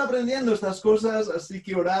 Estamos aprendiendo estas cosas, así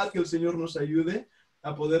que orad que el Señor nos ayude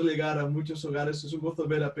a poder llegar a muchos hogares. Es un gozo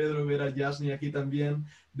ver a Pedro, ver a Yasni aquí también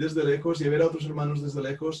desde lejos y ver a otros hermanos desde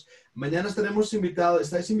lejos. Mañana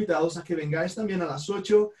estáis invitados a que vengáis también a las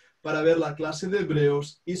 8 para ver la clase de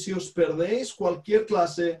Hebreos. Y si os perdéis cualquier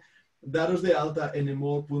clase, daros de alta en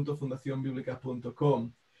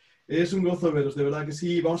emor.fundacionbiblica.com. Es un gozo veros, de verdad que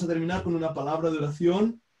sí. Vamos a terminar con una palabra de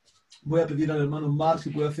oración. Voy a pedir al hermano Marc si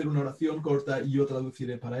puede hacer una oración corta y yo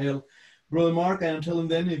traduciré para él. Brother Marc, I am telling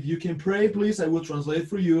them, if you can pray, please, I will translate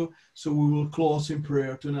for you, so we will close in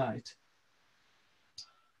prayer tonight.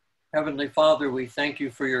 Heavenly Father, we thank you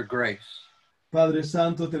for your grace. Padre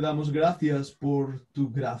Santo, te damos gracias por tu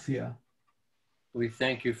gracia. We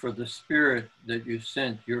thank you for the Spirit that you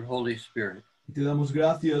sent, your Holy Spirit, Y te damos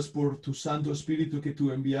gracias por tu Santo Espíritu que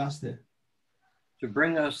tú enviaste to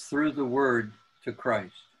bring us through the Word to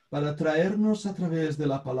Christ. para traernos a través de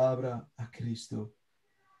la palabra a Cristo.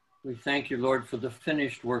 We thank you, Lord, for the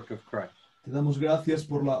finished work of Christ, Te damos gracias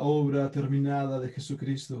por la obra terminada de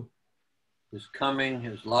Jesucristo, his coming,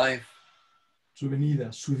 his life, su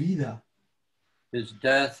venida, su vida, his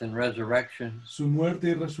death and resurrection, su muerte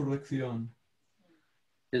y resurrección,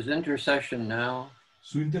 his intercession now,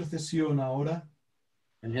 su intercesión ahora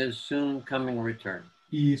and his soon coming return.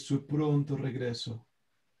 y su pronto regreso.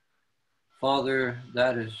 Father,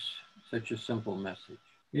 that is such a simple message.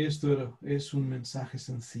 Esto es un mensaje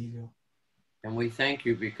sencillo. And we thank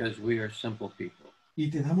you because we are simple people. Y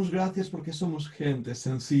te damos gracias porque somos gente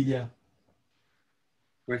sencilla.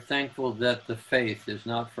 We're thankful that the faith is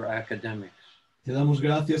not for academics, Te damos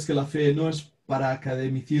gracias que la fe no es para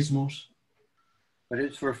academicismos, but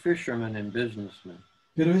it's for fishermen and businessmen.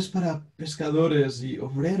 pero es para pescadores y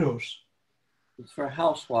obreros. It's for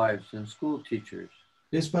housewives and school teachers,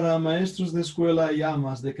 Es para maestros de escuela y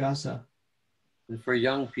amas de casa. and for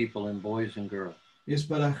young people and boys and girls. Es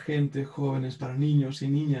para gente jóvenes, para niños y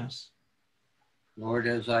niñas. Lord,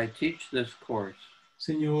 as I teach this course,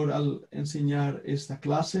 Señor, al enseñar esta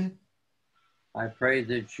clase, I pray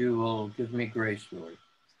that you will give me grace, Lord,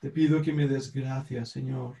 te pido que me des gracia,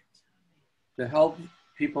 Señor, to help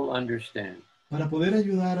people understand para poder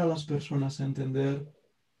ayudar a las personas a entender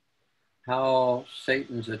how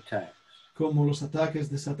Satan's attacks cómo los ataques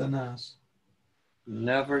de Satanás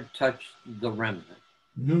never touched the remnant,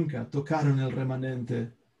 nunca tocaron el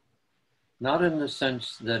remanente, not in the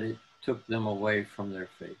sense that it took them away from their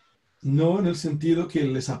faith. no en el sentido que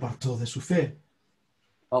les apartó de su fe.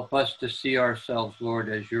 Help us to see ourselves, Lord,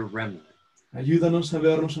 as your remnant. Ayúdanos a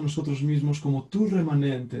vernos a nosotros mismos como tu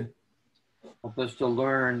remanente. Help us to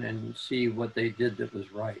learn and see what they did that was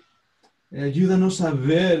right. Ayúdanos a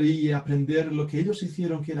ver y aprender lo que ellos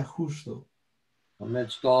hicieron que era justo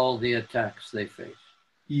Amidst all the attacks they faced.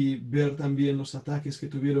 y ver también los ataques que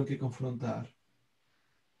tuvieron que confrontar.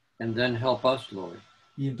 And then help us, Lord,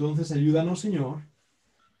 Y entonces ayúdanos, Señor,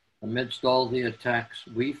 amidst all the attacks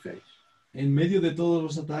we face, en medio de todos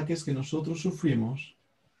los ataques que nosotros sufrimos,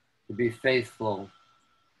 to be faithful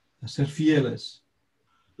a ser fieles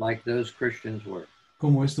like those Christians were.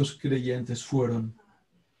 como estos creyentes fueron.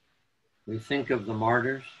 We think of the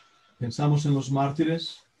martyrs. Pensamos en los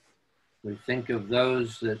mártires We think of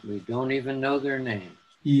those that we don't even know their names,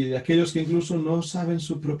 y de aquellos que incluso no saben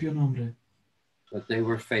su propio nombre, but they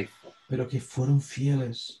were faithful. pero que fueron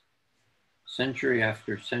fieles Century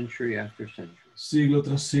after century after century. siglo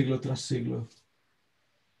tras siglo tras siglo.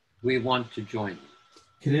 We want to join them.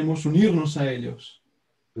 Queremos unirnos a ellos,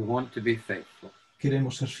 We want to be faithful.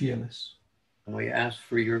 queremos ser fieles. And we ask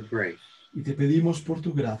for your grace. Y te pedimos por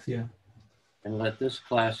tu gracia And let this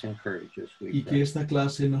class encourage us, we y que pray. esta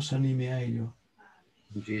clase nos anime a ello.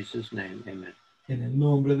 In Jesus' name, amen. En el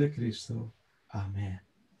nombre de Cristo. Amén.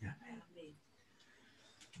 Amén.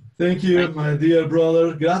 Thank you, my dear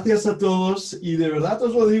brother. Gracias a todos. Y de verdad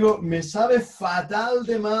os lo digo, me sabe fatal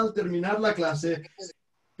de mal terminar la clase.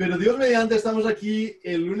 Pero Dios mediante, estamos aquí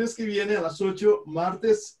el lunes que viene a las 8,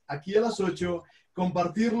 martes aquí a las 8.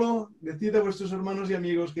 Compartirlo, decid a vuestros hermanos y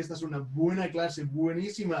amigos que esta es una buena clase,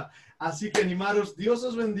 buenísima. Así que animaros, Dios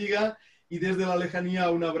os bendiga y desde la lejanía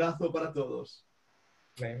un abrazo para todos.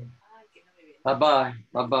 Amén. Bye-bye.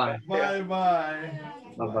 Bye-bye. Bye, bye.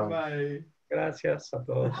 Bye-bye. Bye, bye. Gracias a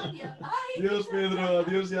todos. Adiós, Pedro.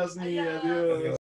 Adiós, Yasni. Adiós.